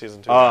that for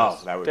Season 2. Oh,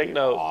 guys. that would Take be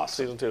note,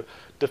 awesome. Season 2.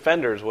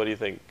 Defenders, what do you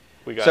think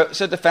we got?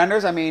 So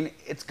Defenders, I mean,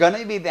 it's going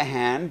to be the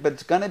Hand, but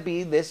it's going to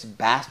be this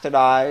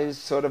bastardized,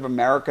 sort of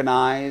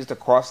Americanized,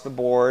 across the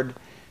board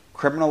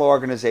criminal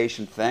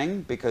organization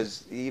thing,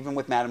 because even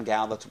with Madame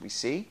Gal, that's what we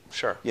see.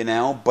 Sure. You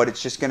know, but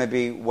it's just going to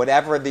be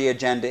whatever the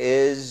agenda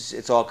is,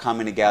 it's all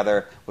coming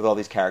together with all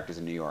these characters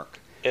in New York.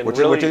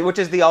 Which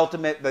is the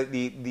ultimate,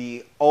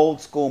 the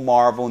old school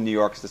Marvel. New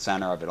York's the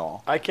center of it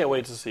all. I can't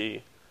wait to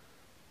see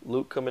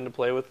Luke come into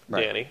play with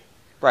Danny.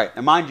 Right.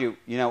 And mind you,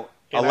 you know,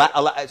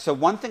 so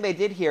one thing they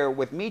did here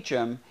with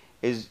Meachum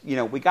is, you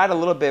know, we got a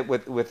little bit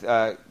with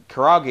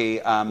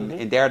Kuragi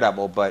in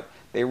Daredevil, but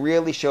they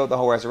really showed the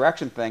whole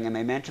resurrection thing, and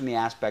they mentioned the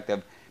aspect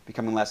of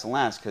becoming less and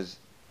less, because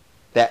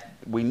that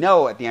we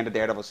know at the end of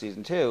Daredevil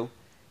Season 2,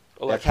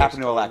 that's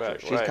happening to Elektra.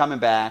 She's coming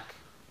back.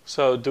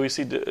 So do we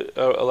see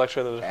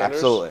Elektra in the Defenders?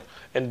 Absolutely.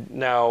 And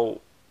now,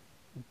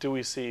 do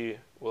we see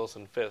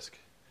Wilson Fisk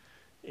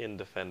in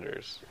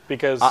Defenders?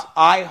 Because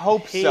I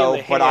hope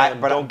so, but I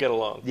don't get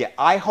along. Yeah,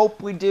 I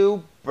hope we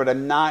do, but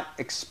I'm not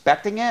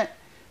expecting it,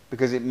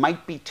 because it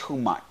might be too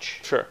much.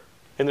 Sure.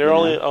 And there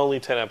are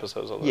only 10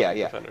 episodes on the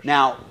Defenders.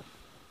 Now,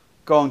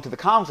 going to the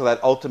comics of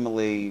that,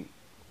 ultimately,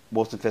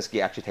 Wilson Fisk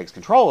actually takes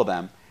control of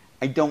them.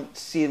 I don't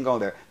see him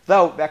going there.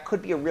 Though, that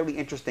could be a really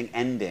interesting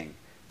ending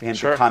for him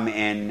to come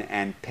in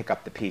and pick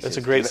up the pieces. It's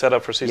a great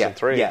setup for Season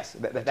 3. Yes.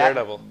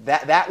 Daredevil.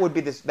 That would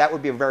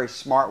be a very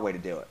smart way to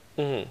do it.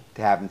 Mm-hmm.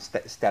 To have him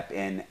step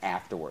in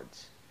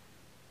afterwards.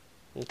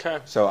 Okay.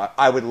 So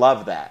I would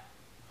love that.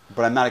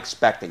 But I'm not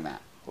expecting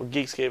that. Well,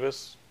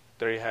 Geekscapists,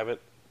 there you have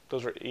it.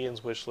 Those are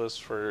Ian's wish lists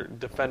for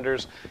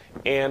Defenders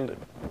and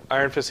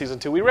Iron Fist Season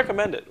 2. We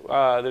recommend it.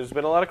 There's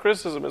been a lot of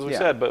criticism, as we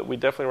said, but we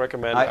definitely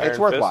recommend Iron Fist. It's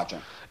worth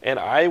watching. And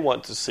I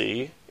want to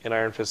see, in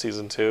Iron Fist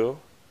Season 2,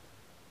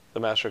 the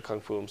Master of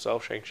Kung Fu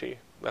himself, Shang-Chi.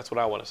 That's what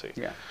I want to see.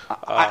 Yeah.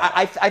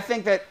 I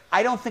think that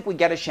I don't think we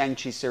get a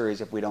Shang-Chi series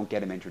if we don't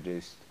get him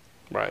introduced.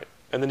 Right.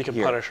 And then you can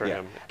Punisher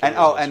him.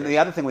 And the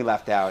other thing we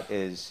left out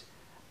is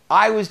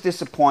I was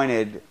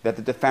disappointed that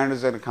the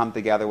Defenders are going to come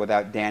together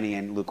without Danny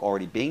and Luke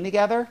already being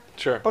together.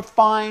 Sure. But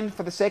fine,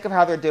 for the sake of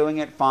how they're doing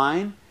it,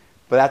 fine.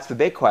 But that's the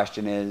big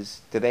question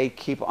is, do they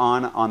keep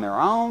on their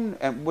own?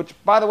 And which,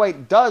 by the way,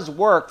 does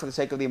work for the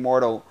sake of the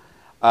Immortal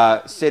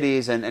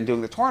Cities and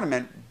doing the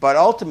tournament. But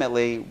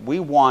ultimately, we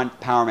want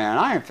Power Man and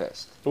Iron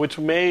Fist. Which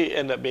may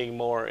end up being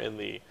more in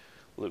the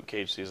Luke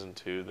Cage Season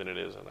 2 than it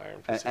is in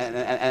Iron Fist Season 2.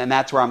 And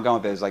that's where I'm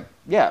going with it. It's like,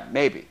 yeah,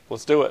 maybe.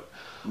 Let's do it.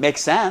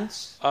 Makes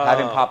sense. Have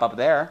him pop up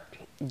there.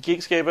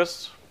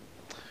 Geekscapists,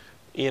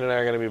 Ian and I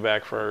are going to be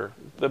back for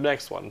the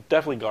next one.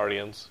 Definitely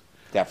Guardians.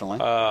 Definitely.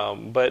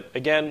 But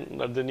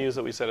again, the news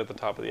that we said at the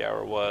top of the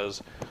hour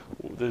was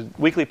the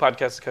weekly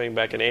podcast is coming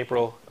back in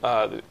April,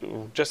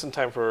 just in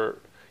time for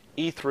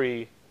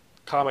E3,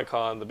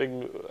 Comic-Con, the big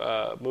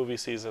movie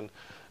season,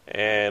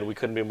 and we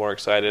couldn't be more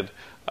excited.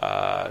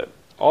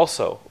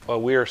 Also,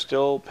 we are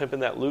still pimping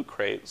that Loot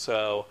Crate,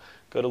 so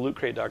go to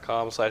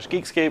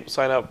lootcrate.com/Geekscape,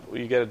 sign up,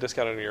 you get a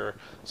discount on your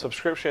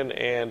subscription,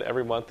 and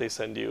every month they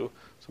send you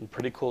some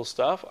pretty cool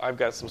stuff. I've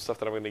got some stuff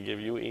that I'm going to give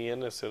you,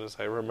 Ian, as soon as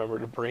I remember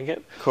to bring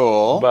it.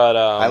 Cool. But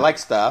I like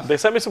stuff. They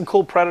sent me some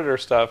cool Predator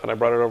stuff, and I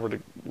brought it over to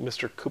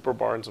Mr. Cooper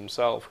Barnes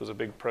himself, who's a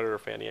big Predator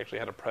fan. He actually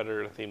had a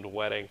Predator-themed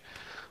wedding.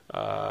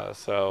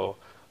 Former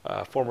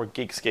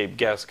Geekscape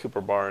guest,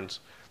 Cooper Barnes,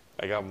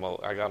 I got him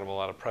a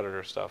lot of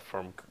Predator stuff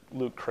from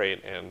Loot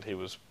Crate, and he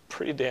was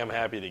pretty damn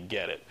happy to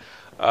get it.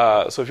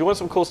 So if you want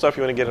some cool stuff,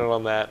 you want to get in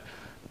on that,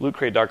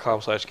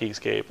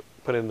 lootcrate.com/Geekscape.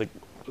 Put in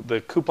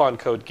the coupon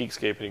code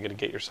Geekscape, and you're going to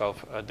get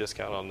yourself a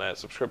discount on that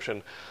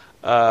subscription.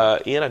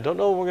 Ian, I don't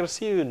know when we're going to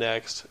see you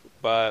next,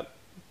 but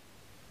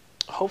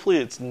hopefully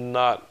it's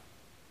not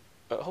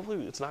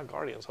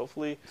Guardians.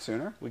 Hopefully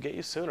Sooner? we get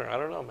you sooner. I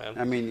don't know, man.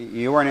 I mean,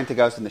 you weren't into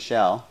Ghost in the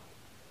Shell.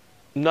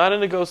 Not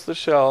into Ghost in the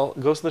Shell.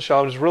 Ghost in the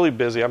Shell, I'm just really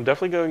busy. I'm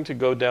definitely going to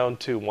go down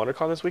to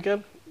WonderCon this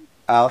weekend.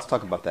 Let's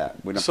talk about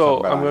that. We don't talk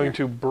about I'm going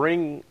to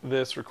bring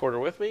this recorder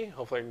with me.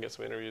 Hopefully I can get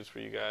some interviews for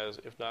you guys.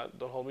 If not,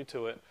 don't hold me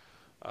to it.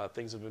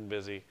 Things have been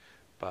busy.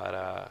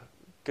 But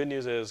good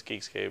news is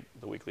Geekscape,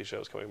 the weekly show,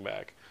 is coming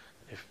back.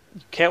 If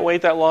you can't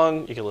wait that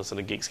long, you can listen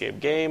to Geekscape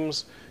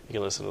Games. You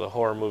can listen to the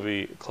Horror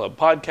Movie Club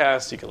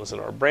podcast. You can listen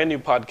to our brand new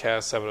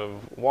podcast, 7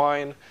 of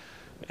Wine.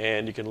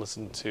 And you can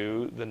listen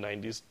to the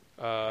 90s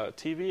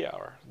TV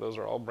Hour. Those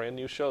are all brand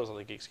new shows on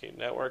the Geekscape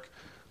Network.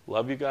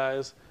 Love you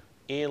guys.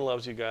 Ian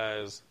loves you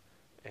guys.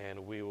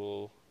 And we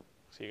will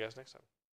see you guys next time.